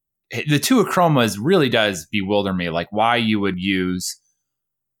the two Akromas really does bewilder me. Like, why you would use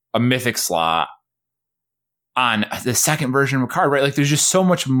a mythic slot on the second version of a card, right? Like, there's just so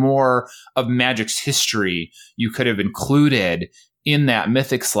much more of Magic's history you could have included in that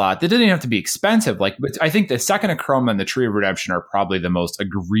mythic slot. That didn't have to be expensive. Like, but I think the second Akroma and the Tree of Redemption are probably the most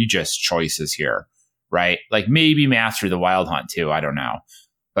egregious choices here, right? Like, maybe Master of the Wild Hunt too. I don't know.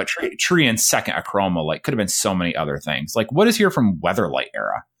 But Tree and second Akroma, like, could have been so many other things. Like, what is here from Weatherlight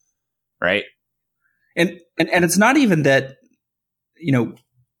era, right? And it's not even that,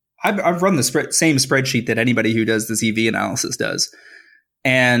 I've run the same spreadsheet that anybody who does this EV analysis does.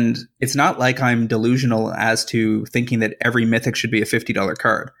 And it's not like I'm delusional as to thinking that every mythic should be a $50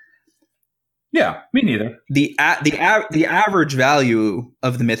 card. Yeah, me neither. The average value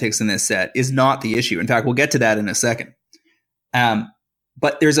of the mythics in this set is not the issue. In fact, we'll get to that in a second.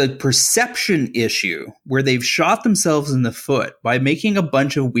 But there's a perception issue where they've shot themselves in the foot by making a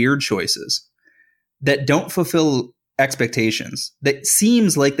bunch of weird choices that don't fulfill expectations. That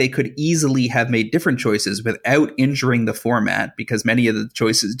seems like they could easily have made different choices without injuring the format, because many of the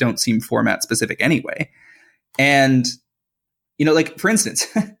choices don't seem format specific anyway. And, like, for instance,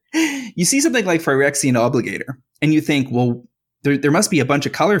 you see something like Phyrexian Obligator and you think, well, there must be a bunch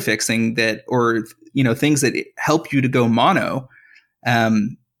of color fixing that, or, things that help you to go mono.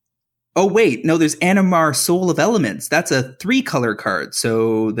 Oh, wait, no, there's Animar Soul of Elements. That's a 3-color card.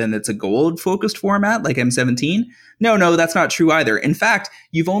 So then it's a gold-focused format like M17? No, that's not true either. In fact,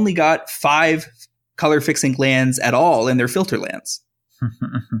 you've only got 5 color-fixing lands at all, and they're filter lands.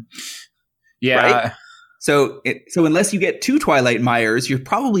 Yeah. Right? So unless you get 2 Twilight Mires, you're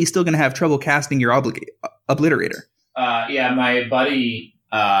probably still going to have trouble casting your Obliterator. Yeah, my buddy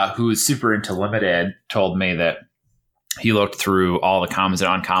who is super into limited told me that he looked through all the commons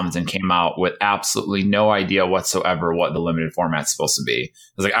and uncommons and came out with absolutely no idea whatsoever what the limited format's supposed to be. I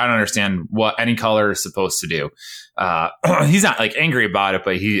was like, I don't understand what any color is supposed to do. He's not like angry about it,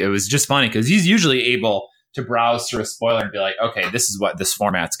 but it was just funny because he's usually able to browse through a spoiler and be like, okay, this is what this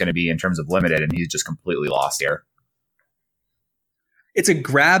format's going to be in terms of limited, and he's just completely lost here. It's a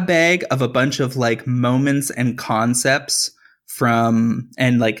grab bag of a bunch of like moments and concepts from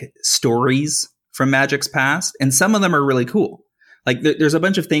and like stories from Magic's past, and some of them are really cool. Like there's a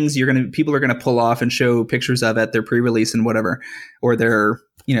bunch of things people are gonna pull off and show pictures of at their pre-release and whatever, or their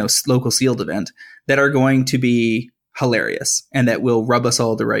local sealed event that are going to be hilarious and that will rub us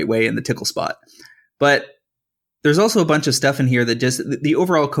all the right way in the tickle spot. But there's also a bunch of stuff in here that just the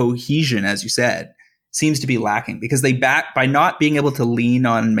overall cohesion, as you said, seems to be lacking because by not being able to lean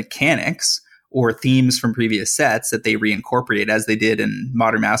on mechanics or themes from previous sets that they reincorporate as they did in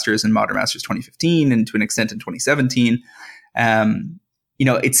Modern Masters and Modern Masters 2015 and to an extent in 2017.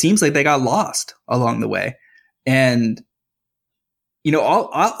 It seems like they got lost along the way. And,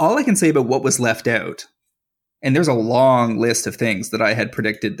 all I can say about what was left out, and there's a long list of things that I had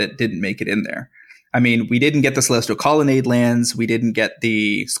predicted that didn't make it in there. I mean, we didn't get the Celestial Colonnade lands. We didn't get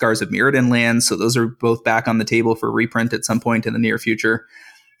the Scars of Mirrodin lands. So those are both back on the table for reprint at some point in the near future.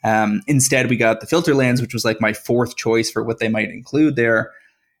 Instead, we got the Filter lands, which was like my fourth choice for what they might include there.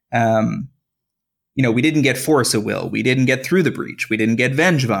 We didn't get Force of Will. We didn't get Through the Breach. We didn't get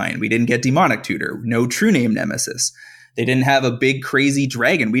Vengevine. We didn't get Demonic Tutor. No True Name Nemesis. They didn't have a big, crazy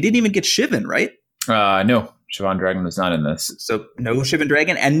dragon. We didn't even get Shivan, right? No. Siobhan Dragon was not in this. So no Shivan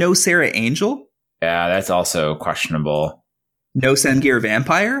Dragon and no Sarah Angel? Yeah, that's also questionable. No Sengir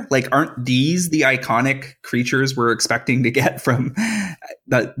Vampire? Like, aren't these the iconic creatures we're expecting to get from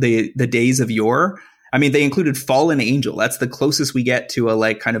the days of yore? I mean, they included Fallen Angel. That's the closest we get to a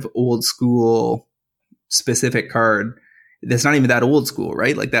like kind of old school specific card. That's not even that old school,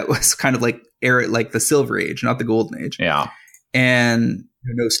 right? Like that was kind of like era, like the Silver Age, not the Golden Age. Yeah. And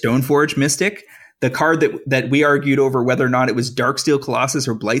no Stoneforge Mystic. The card that we argued over whether or not it was Darksteel Colossus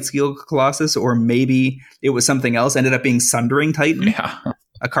or Blightsteel Colossus, or maybe it was something else, ended up being Sundering Titan. Yeah.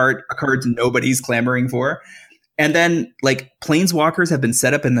 A card nobody's clamoring for. And then like Planeswalkers have been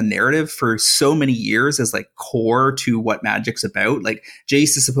set up in the narrative for so many years as like core to what Magic's about. Like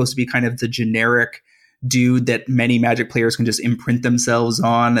Jace is supposed to be kind of the generic dude that many Magic players can just imprint themselves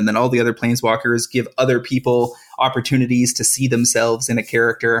on. And then all the other Planeswalkers give other people opportunities to see themselves in a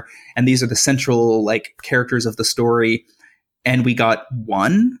character. And these are the central like characters of the story. And we got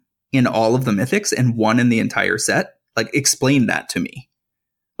one in all of the mythics and one in the entire set. Like, explain that to me.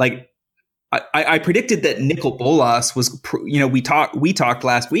 Like, I predicted that Nicol Bolas was, we talked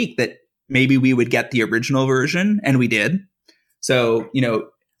last week that maybe we would get the original version, and we did. So,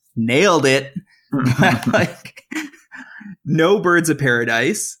 nailed it. Like, no Birds of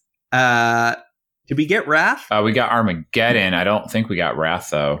Paradise. Did we get Wrath? We got Armageddon. I don't think we got Wrath,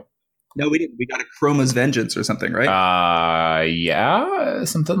 though. No, we didn't. We got a Chroma's Vengeance or something, right? Yeah,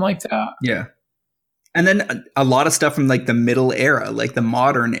 something like that. Yeah. And then a lot of stuff from like the middle era, like the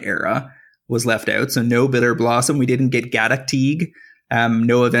modern era, was left out. So no Bitter Blossom. We didn't get Gaddock Teague.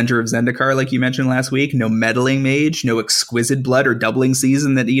 No Avenger of Zendikar, like you mentioned last week. No Meddling Mage. No Exquisite Blood or Doubling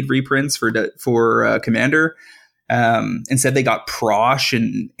Season that need reprints for Commander. Instead, they got Prosh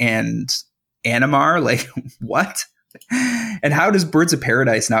and Animar. Like, what? And how does Birds of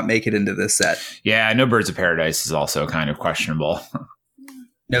Paradise not make it into this set? Yeah, no Birds of Paradise is also kind of questionable.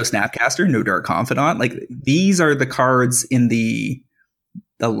 No Snapcaster, no Dark Confidant. Like, these are the cards in the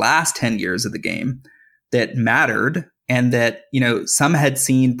last 10 years of the game that mattered, and that, some had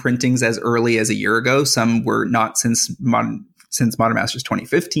seen printings as early as a year ago. Some were not since Modern Masters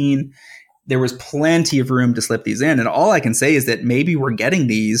 2015. There was plenty of room to slip these in. And all I can say is that maybe we're getting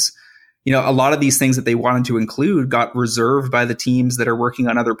these, a lot of these things that they wanted to include got reserved by the teams that are working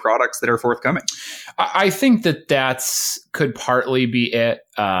on other products that are forthcoming. I think that's could partly be it.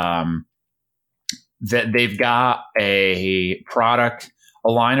 That they've got a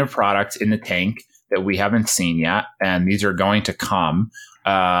line of products in the tank that we haven't seen yet, and these are going to come.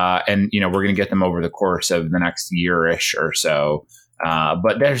 And we're going to get them over the course of the next year-ish or so.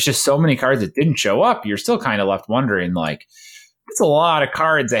 But there's just so many cards that didn't show up. You're still kind of left wondering, like, it's a lot of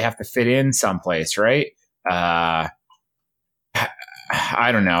cards they have to fit in someplace, right? I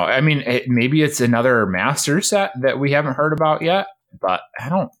don't know. I mean, maybe it's another master set that we haven't heard about yet, but I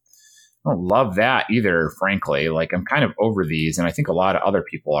don't love that either, frankly. Like, I'm kind of over these, and I think a lot of other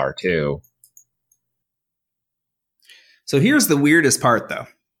people are too. So here's the weirdest part, though.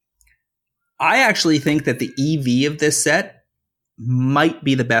 I actually think that the EV of this set might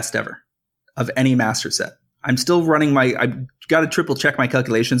be the best ever of any master set. I'm still running I've got to triple check my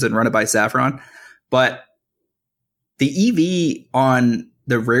calculations and run it by Saffron, but the EV on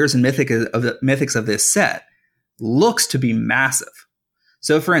the rares and mythics of this set looks to be massive.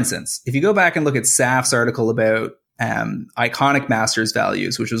 So, for instance, if you go back and look at Saf's article about iconic Masters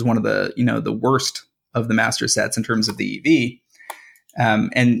values, which was one of the the worst of the Master sets in terms of the EV,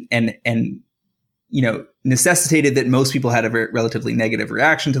 and necessitated that most people had a relatively negative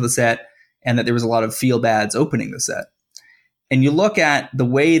reaction to the set, and that there was a lot of feel bads opening the set. And you look at the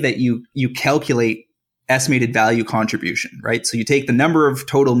way that you calculate estimated value contribution, right? So you take the number of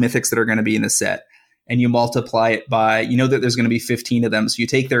total mythics that are going to be in the set, and you multiply it by, that there's going to be 15 of them. So you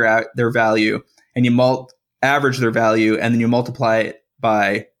take their value and you average their value, and then you multiply it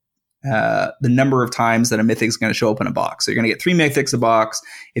by the number of times that a mythic is going to show up in a box. So you're going to get 3 mythics a box.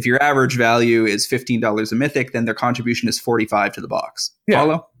 If your average value is $15 a mythic, then their contribution is $45 to the box. Yeah.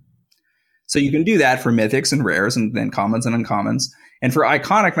 Follow? So you can do that for mythics and rares, and then commons and uncommons. And for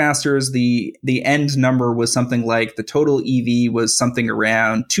iconic Masters, the end number was something like the total EV was something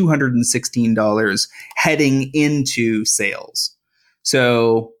around $216 heading into sales.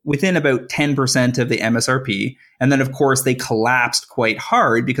 So within about 10% of the MSRP. And then, of course, they collapsed quite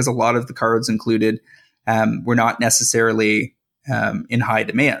hard because a lot of the cards included were not necessarily in high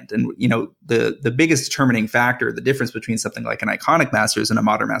demand. And, the biggest determining factor, the difference between something like an iconic Masters and a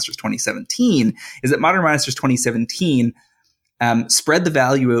Modern Masters 2017 is that Modern Masters 2017 spread the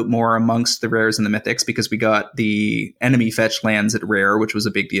value out more amongst the rares and the mythics, because we got the enemy fetch lands at rare, which was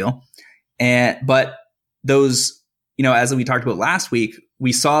a big deal. But those, as we talked about last week,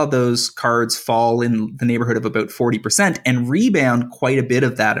 we saw those cards fall in the neighborhood of about 40% and rebound quite a bit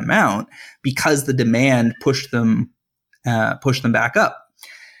of that amount because the demand pushed them back up.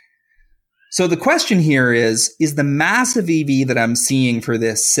 So the question here is the massive EV that I'm seeing for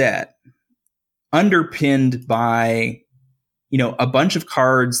this set underpinned by, a bunch of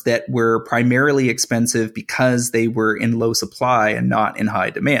cards that were primarily expensive because they were in low supply and not in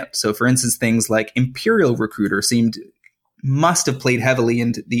high demand? So for instance, things like Imperial Recruiter must have played heavily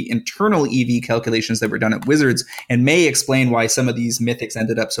into the internal EV calculations that were done at Wizards, and may explain why some of these mythics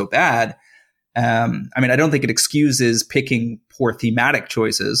ended up so bad. I don't think it excuses picking poor thematic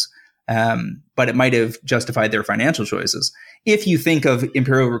choices, but it might have justified their financial choices. If you think of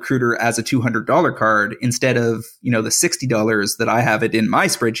Imperial Recruiter as a $200 card instead of, the $60 that I have it in my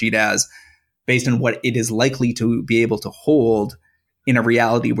spreadsheet as, based on what it is likely to be able to hold in a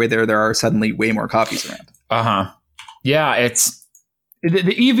reality where there are suddenly way more copies around. Yeah, it's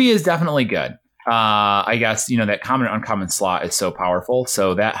the EV is definitely good. I guess, that common and uncommon slot is so powerful,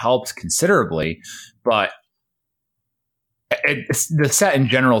 so that helps considerably. But the set in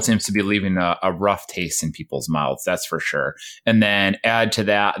general seems to be leaving a rough taste in people's mouths, that's for sure. And then add to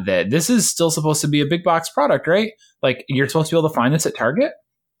that this is still supposed to be a big box product, right? Like, you're supposed to be able to find this at Target?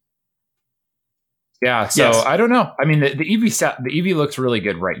 Yeah, so yes. I don't know. I mean, the EV set, the EV looks really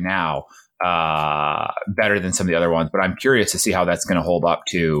good right now, better than some of the other ones, but I'm curious to see how that's going to hold up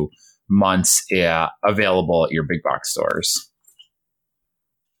to months available at your big box stores.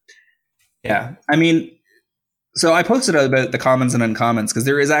 Yeah, so I posted about the commons and uncommons because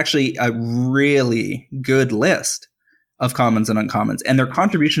there is actually a really good list of commons and uncommons, and their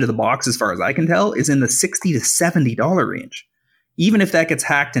contribution to the box, as far as I can tell, is in the $60 to $70 range. Even if that gets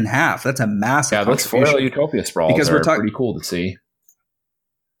hacked in half, that's a massive. Yeah, those foil Utopia sprawls because are pretty cool to see.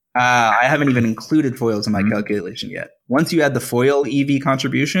 I haven't even included foils in my calculation yet. Once you add the foil EV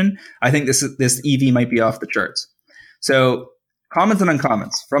contribution, I think this EV might be off the charts. So commons and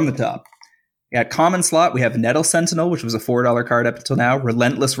uncommons from the top. At common slot, we have Nettle Sentinel, which was a $4 card up until now.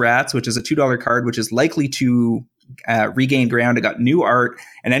 Relentless Rats, which is a $2 card, which is likely to regain ground. It got new art,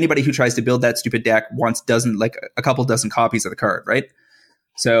 and anybody who tries to build that stupid deck wants a couple dozen copies of the card, right?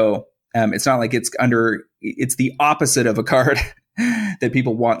 So it's not like it's the opposite of a card that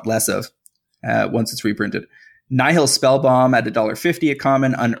people want less of once it's reprinted. Nihil Spellbomb at $1.50 at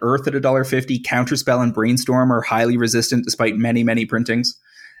common. Unearth at $1.50. Counterspell and Brainstorm are highly resistant despite many, many printings.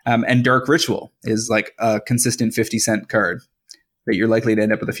 And Dark Ritual is like a consistent 50-cent card that you're likely to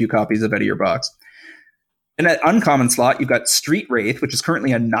end up with a few copies of out of your box. And at uncommon slot, you've got Street Wraith, which is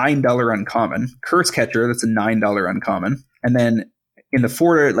currently a $9 uncommon. Curse Catcher, that's a $9 uncommon. And then in the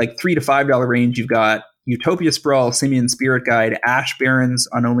 $3 to $5 range, you've got Utopia Sprawl, Simian Spirit Guide, Ash Barrens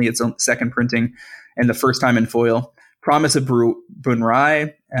on only its own second printing and the first time in foil. Promise of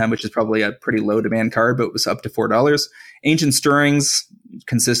Bunrai, which is probably a pretty low demand card, but it was up to $4. Ancient Stirrings,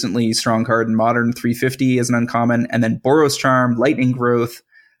 consistently strong card in Modern, $3.50 as an uncommon. And then Boros Charm, Lightning Growth,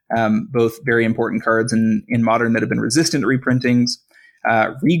 both very important cards in Modern that have been resistant to reprintings.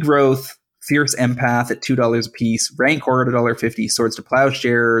 Regrowth, Fierce Empath at $2 a piece. Rancor at $1.50. Swords to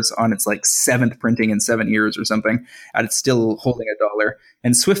Plowshares on its 7th printing in 7 years or something, and it's still holding $1.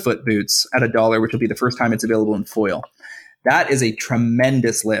 And Swiftfoot Boots at $1, which will be the first time it's available in foil. That is a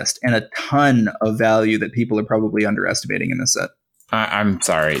tremendous list and a ton of value that people are probably underestimating in this set. I'm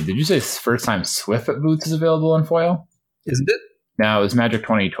sorry. Did you say first time Swift at Boots is available in foil? Isn't it? No, it was Magic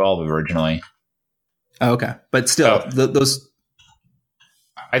 2012 originally. Oh, okay. But still, those...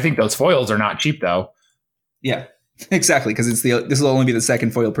 I think those foils are not cheap, though. Yeah, exactly, because this will only be the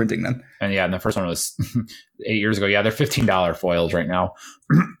second foil printing then. And the first one was 8 years ago. Yeah, they're $15 foils right now.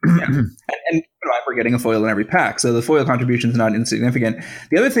 Yeah. And we're getting a foil in every pack, so the foil contribution is not insignificant.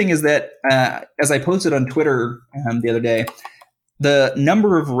 The other thing is that, as I posted on Twitter the other day, the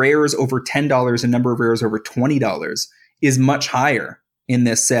number of rares over $10 and number of rares over $20 is much higher in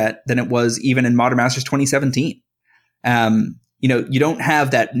this set than it was even in Modern Masters 2017. You don't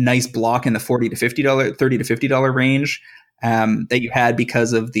have that nice block in the $30 to $50 range that you had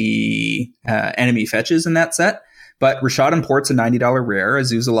because of the enemy fetches in that set. But Rishadan Port's a $90 rare,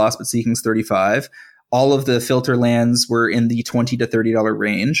 Azusa Lost but Seeking's $35. All of the filter lands were in the $20 to $30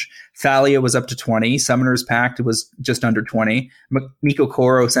 range. Thalia was up to $20. Summoner's Pact was just under $20. Miko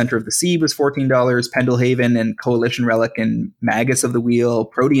Koro, Center of the Sea was $14. Pendelhaven and Coalition Relic and Magus of the Wheel,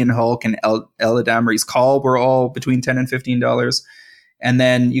 Protean Hulk and Eladamri's Call were all between $10 and $15. And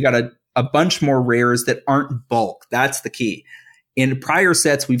then you got a bunch more rares that aren't bulk. That's the key. In prior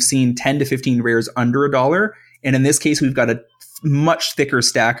sets, we've seen 10 to 15 rares under $1. And in this case, we've got a much thicker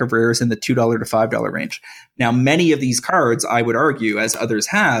stack of rares in the $2 to $5 range. Now, many of these cards, I would argue, as others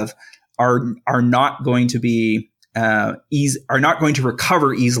have, are not going to be are not going to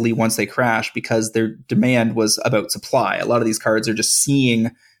recover easily once they crash because their demand was about supply. A lot of these cards are just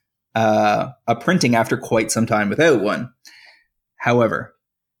seeing a printing after quite some time without one. However,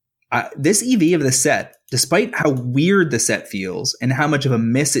 this EV of the set, despite how weird the set feels and how much of a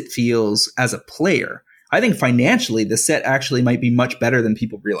miss it feels as a player, I think financially, the set actually might be much better than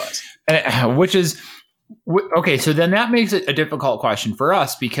people realize. Which is, okay, so then that makes it a difficult question for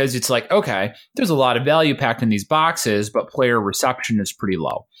us because it's like, okay, there's a lot of value packed in these boxes, but player reception is pretty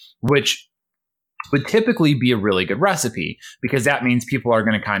low, which would typically be a really good recipe because that means people are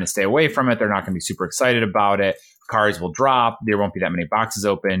going to kind of stay away from it. They're not going to be super excited about it. Cards will drop. There won't be that many boxes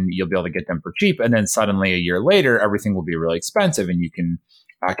open. You'll be able to get them for cheap. And then suddenly a year later, everything will be really expensive and you can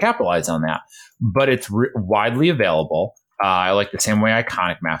capitalize on that. But it's widely available. I like the same way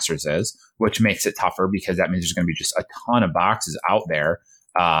Iconic Masters is, which makes it tougher because that means there's going to be just a ton of boxes out there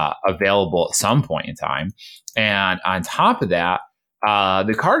available at some point in time. And on top of that,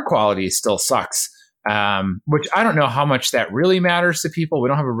 the card quality still sucks, which I don't know how much that really matters to people. We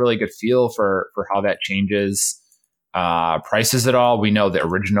don't have a really good feel for how that changes prices at all. We know the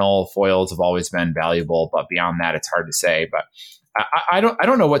original foils have always been valuable, but beyond that, it's hard to say. But I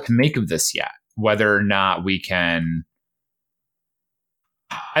don't know what to make of this yet. Whether or not we can,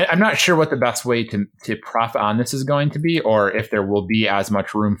 I'm not sure what the best way to profit on this is going to be, or if there will be as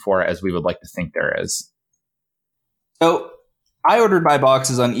much room for it as we would like to think there is. So I ordered my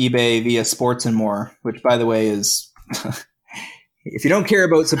boxes on eBay via Sports and More, which, by the way, is if you don't care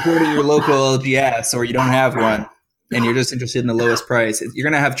about supporting your local LGS or you don't have one, and you're just interested in the lowest price, you're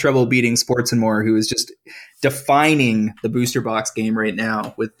going to have trouble beating Sports and More, who is just defining the booster box game right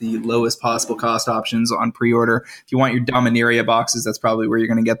now with the lowest possible cost options on pre-order. If you want your Dominaria boxes, that's probably where you're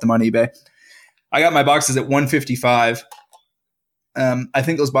going to get them on eBay. I got my boxes at $155. I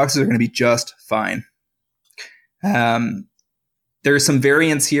think those boxes are going to be just fine. There's some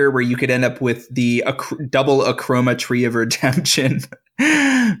variants here where you could end up with the double Achroma Tree of Redemption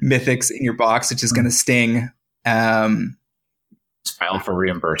mythics in your box, which is going to sting. File for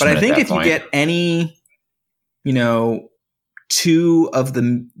reimbursement. But I think if you get any, two of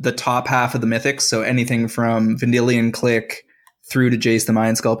the top half of the mythics, so anything from Vendilion Click through to Jace the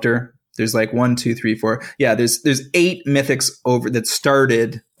Mind Sculptor, there's like 1, 2, 3, 4. Yeah, there's 8 mythics over that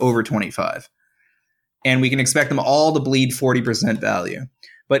started over 25. And we can expect them all to bleed 40% value.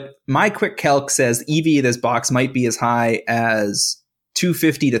 But my quick calc says EV of this box might be as high as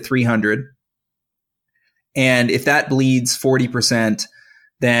 250 to 300. And if that bleeds 40%,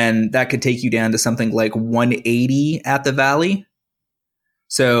 then that could take you down to something like 180 at the Valley.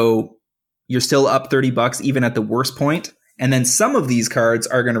 So you're still up $30 even at the worst point. And then some of these cards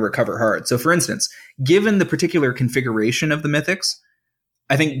are going to recover hard. So for instance, given the particular configuration of the mythics,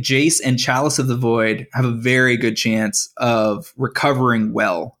 I think Jace and Chalice of the Void have a very good chance of recovering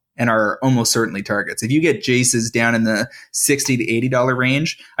well and are almost certainly targets. If you get Jace's down in the $60 to $80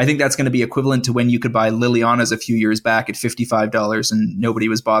 range, I think that's going to be equivalent to when you could buy Liliana's a few years back at $55 and nobody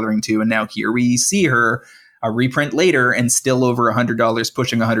was bothering to. And now here we see her a reprint later and still over $100,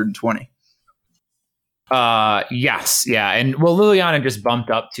 pushing $120. Yes. Yeah. And well, Liliana just bumped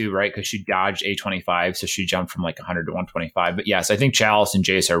up too, right? Because she dodged A25. So she jumped from like 100 to 125. But yes, I think Chalice and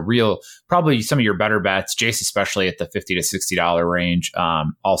Jace are probably some of your better bets. Jace, especially at the $50 to $60 range.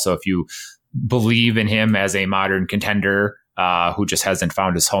 Also, if you believe in him as a modern contender who just hasn't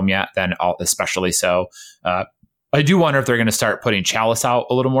found his home yet, then especially so. I do wonder if they're going to start putting Chalice out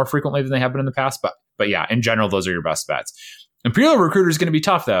a little more frequently than they have been in the past. But yeah, in general, those are your best bets. Imperial Recruiter is going to be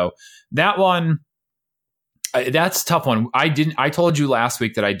tough, though. That one, that's a tough one. I told you last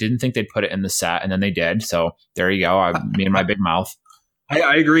week that I didn't think they'd put it in the set, and then they did. So there you go. Me and my big mouth.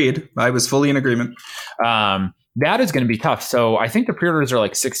 I agreed. I was fully in agreement. That is going to be tough. So I think the pre-orders are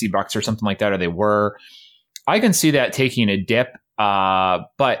like $60 or something like that, or they were. I can see that taking a dip,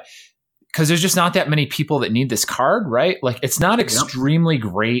 but because there's just not that many people that need this card, right? Like it's not extremely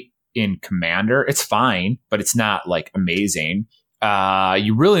great in Commander. It's fine, but it's not like amazing.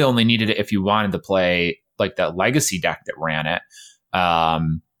 You really only needed it if you wanted to play like that legacy deck that ran it.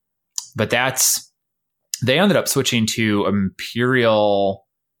 But they ended up switching to Imperial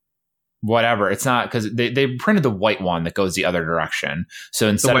whatever. It's not because they printed the white one that goes the other direction. So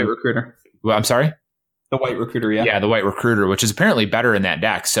instead the White Recruiter. Well, I'm sorry? The White Recruiter, yeah. Yeah, the White Recruiter, which is apparently better in that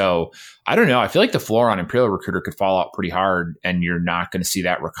deck. So I don't know. I feel like the floor on Imperial Recruiter could fall out pretty hard, and you're not going to see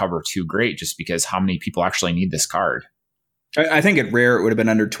that recover too great just because how many people actually need this card. I think at Rare it would have been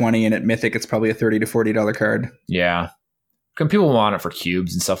under 20, and at Mythic it's probably a $30 to $40 card. Yeah. People want it for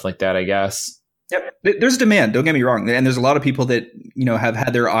cubes and stuff like that, I guess. Yep. There's demand, don't get me wrong. And there's a lot of people that, have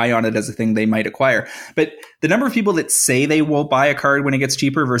had their eye on it as a thing they might acquire. But the number of people that say they will buy a card when it gets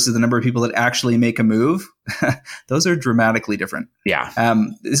cheaper versus the number of people that actually make a move, those are dramatically different. Yeah.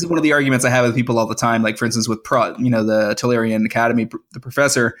 This is one of the arguments I have with people all the time. Like, for instance, with the Tolarian Academy, the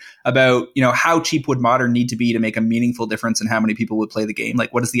professor, about, how cheap would Modern need to be to make a meaningful difference in how many people would play the game?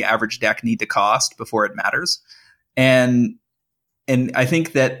 Like, what does the average deck need to cost before it matters? And I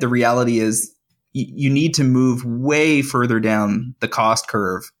think that the reality is, you need to move way further down the cost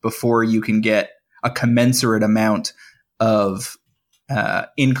curve before you can get a commensurate amount of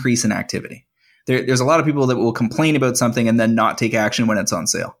increase in activity. There's a lot of people that will complain about something and then not take action when it's on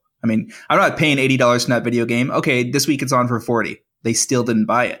sale. I mean, I'm not paying $80 for that video game. Okay, this week it's on for $40. They still didn't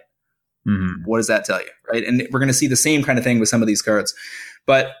buy it. Mm-hmm. What does that tell you, right? And we're going to see the same kind of thing with some of these cards.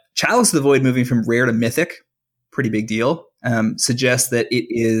 But Chalice of the Void moving from Rare to Mythic, pretty big deal. Suggests that it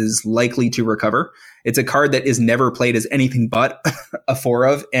is likely to recover. It's a card that is never played as anything but a 4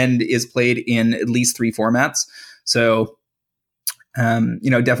 of and is played in at least 3 formats. So,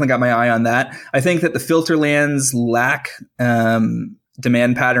 definitely got my eye on that. I think that the filter lands lack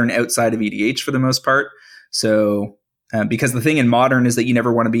demand pattern outside of EDH for the most part. So, because the thing in Modern is that you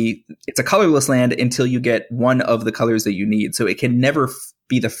never want to be, it's a colorless land until you get one of the colors that you need. So it can never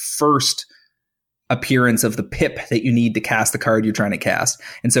be the first appearance of the pip that you need to cast the card you're trying to cast.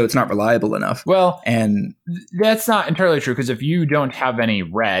 And so it's not reliable enough. Well, and that's not entirely true, because if you don't have any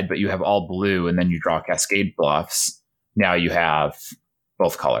red, but you have all blue, and then you draw Cascade Bluffs, now you have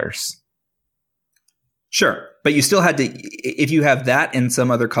both colors. Sure. But you still had to, if you have that and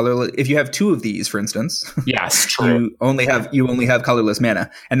some other color, if you have 2 of these, for instance, yes, true. you only have colorless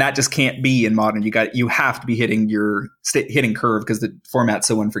mana, and that just can't be in Modern. You have to be hitting hitting curve, because the format's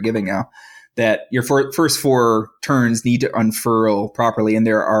so unforgiving now that your first 4 turns need to unfurl properly, and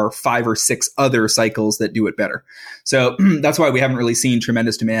there are 5 or 6 other cycles that do it better. So that's why we haven't really seen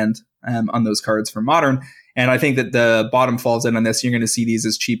tremendous demand on those cards for Modern. And I think that the bottom falls in on this. You're going to see these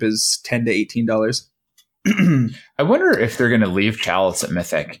as cheap as $10 to $18. I wonder if they're going to leave Chalice at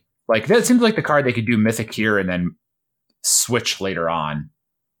Mythic. Like, that seems like the card they could do Mythic here and then switch later on.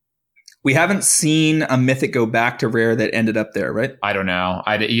 We haven't seen a Mythic go back to Rare that ended up there, right? I don't know.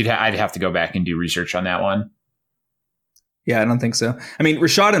 I'd have to go back and do research on that one. Yeah, I don't think so. I mean,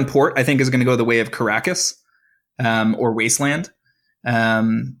 Rashad and Port, I think, is going to go the way of Caracas or Wasteland.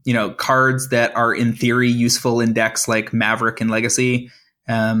 Cards that are in theory useful in decks like Maverick and Legacy,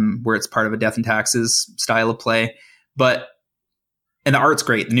 where it's part of a Death and Taxes style of play. And the art's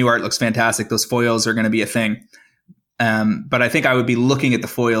great. The new art looks fantastic. Those foils are going to be a thing. But I think I would be looking at the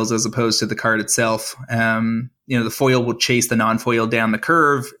foils as opposed to the card itself. The foil will chase the non-foil down the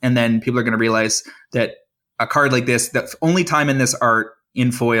curve, and then people are going to realize that a card like this, the only time in this art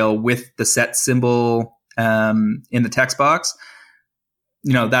in foil with the set symbol in the text box,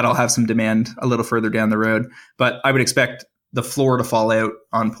 that'll have some demand a little further down the road. But I would expect the floor to fall out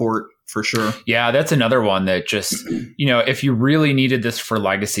on Port for sure. Yeah, that's another one that just, if you really needed this for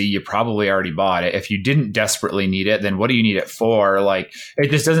Legacy, you probably already bought it. If you didn't desperately need it, then what do you need it for? Like,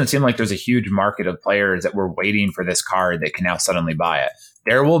 it just doesn't seem like there's a huge market of players that were waiting for this card that can now suddenly buy it.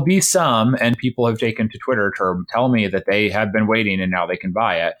 there will be some, and people have taken to Twitter to tell me that they have been waiting and now they can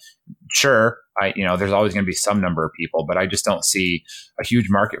buy it. Sure, there's always going to be some number of people, but I just don't see a huge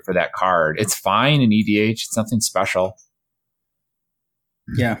market for that card. It's fine in EDH. It's nothing special.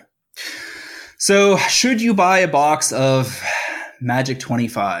 Yeah. So should you buy a box of Magic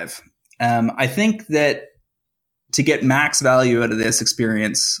 25? I think that to get max value out of this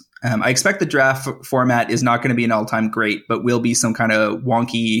experience, I expect the draft format is not going to be an all-time great, but will be some kind of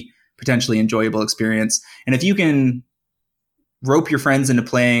wonky, potentially enjoyable experience. And if you can rope your friends into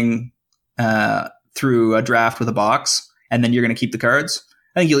playing through a draft with a box, and then you're going to keep the cards,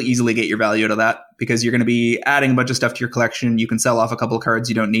 I think you'll easily get your value out of that, because you're going to be adding a bunch of stuff to your collection. You can sell off a couple of cards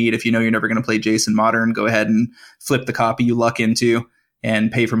you don't need. If you know you're never going to play Jason Modern, go ahead and flip the copy you luck into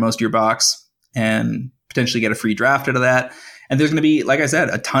and pay for most of your box and potentially get a free draft out of that. And there's going to be, like I said,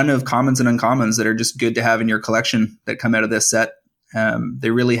 a ton of commons and uncommons that are just good to have in your collection that come out of this set.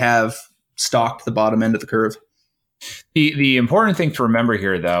 They really have stocked the bottom end of the curve. The important thing to remember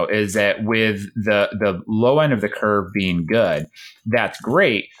here, though, is that with the low end of the curve being good, that's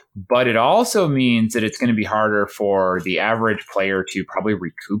great. But it also means that it's going to be harder for the average player to probably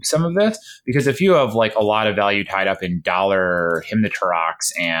recoup some of this. Because if you have like a lot of value tied up in dollar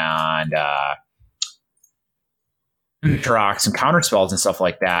Hymnotorox and and counter spells and stuff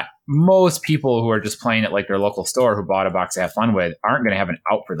like that, most people who are just playing at like their local store who bought a box to have fun with aren't going to have an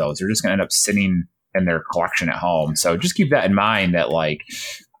out for those. They're just going to end up sitting in their collection at home. So just keep that in mind, that like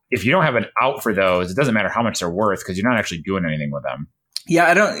if you don't have an out for those, it doesn't matter how much they're worth because you're not actually doing anything with them. Yeah,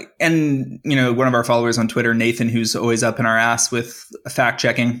 I don't. And, one of our followers on Twitter, Nathan, who's always up in our ass with fact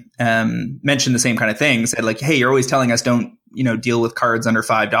checking, mentioned the same kind of thing. Said like, hey, you're always telling us don't, deal with cards under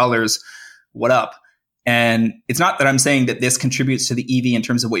 $5. What up? And it's not that I'm saying that this contributes to the EV in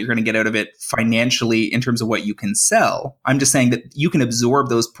terms of what you're going to get out of it financially in terms of what you can sell. I'm just saying that you can absorb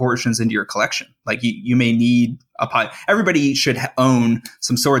those portions into your collection. Like you may need a pie. Everybody should own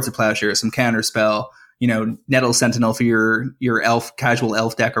some Swords of Plowshare, some Counterspell, Nettle Sentinel for your casual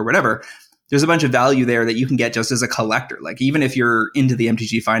elf deck or whatever. There's a bunch of value there that you can get just as a collector. Like even if you're into the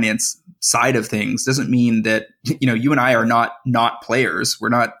MTG Finance side of things, doesn't mean that, you and I are not players. We're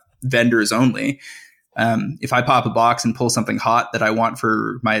not vendors only. If I pop a box and pull something hot that I want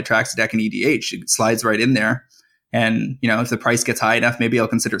for my Atraxa deck in EDH, it slides right in there. And, if the price gets high enough, maybe I'll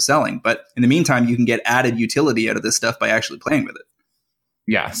consider selling. But in the meantime, you can get added utility out of this stuff by actually playing with it.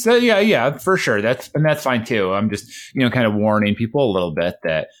 Yeah. So yeah, for sure. That's fine too. I'm just, kind of warning people a little bit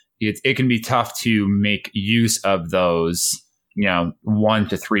that it can be tough to make use of those, $1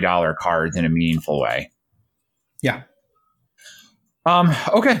 to $3 cards in a meaningful way. Yeah.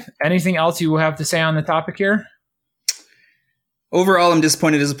 Okay. Anything else you have to say on the topic here? Overall, I'm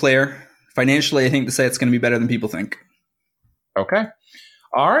disappointed as a player. Financially, I think the site's going to be better than people think. Okay.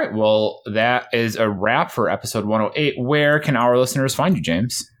 All right. Well, that is a wrap for episode 108. Where can our listeners find you,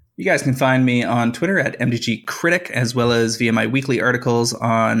 James? You guys can find me on Twitter at MTG Critic, as well as via my weekly articles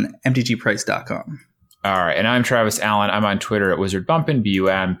on mtgprice.com. All right. And I'm Travis Allen. I'm on Twitter at WizardBumpin,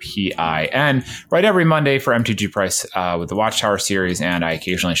 BUMPIN. Right every Monday for MTG Price with the Watchtower series, and I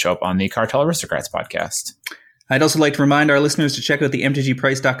occasionally show up on the Cartel Aristocrats podcast. I'd also like to remind our listeners to check out the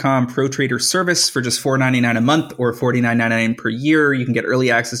MTGPrice.com Pro Trader service for just $4.99 a month or $49.99 per year. You can get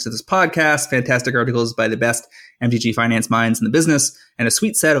early access to this podcast, fantastic articles by the best MTG finance minds in the business, and a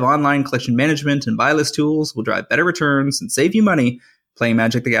sweet set of online collection management and buy list tools will drive better returns and save you money playing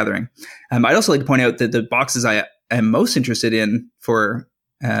Magic the Gathering. I'd also like to point out that the boxes I am most interested in for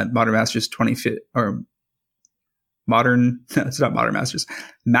Modern Masters 25 or Modern, it's not Modern Masters,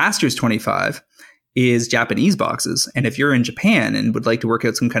 Masters 25 is Japanese boxes. And if you're in Japan and would like to work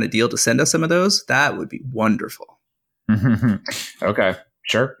out some kind of deal to send us some of those, that would be wonderful. Okay,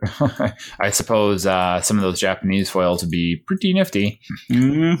 sure. I suppose some of those Japanese foils would be pretty nifty.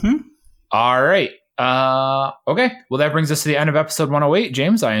 Mm-hmm. All right. Okay. Well, that brings us to the end of episode 108.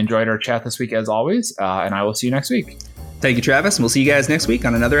 James, I enjoyed our chat this week as always, and I will see you next week. Thank you, Travis. And we'll see you guys next week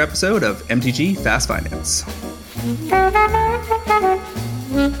on another episode of MTG Fast Finance.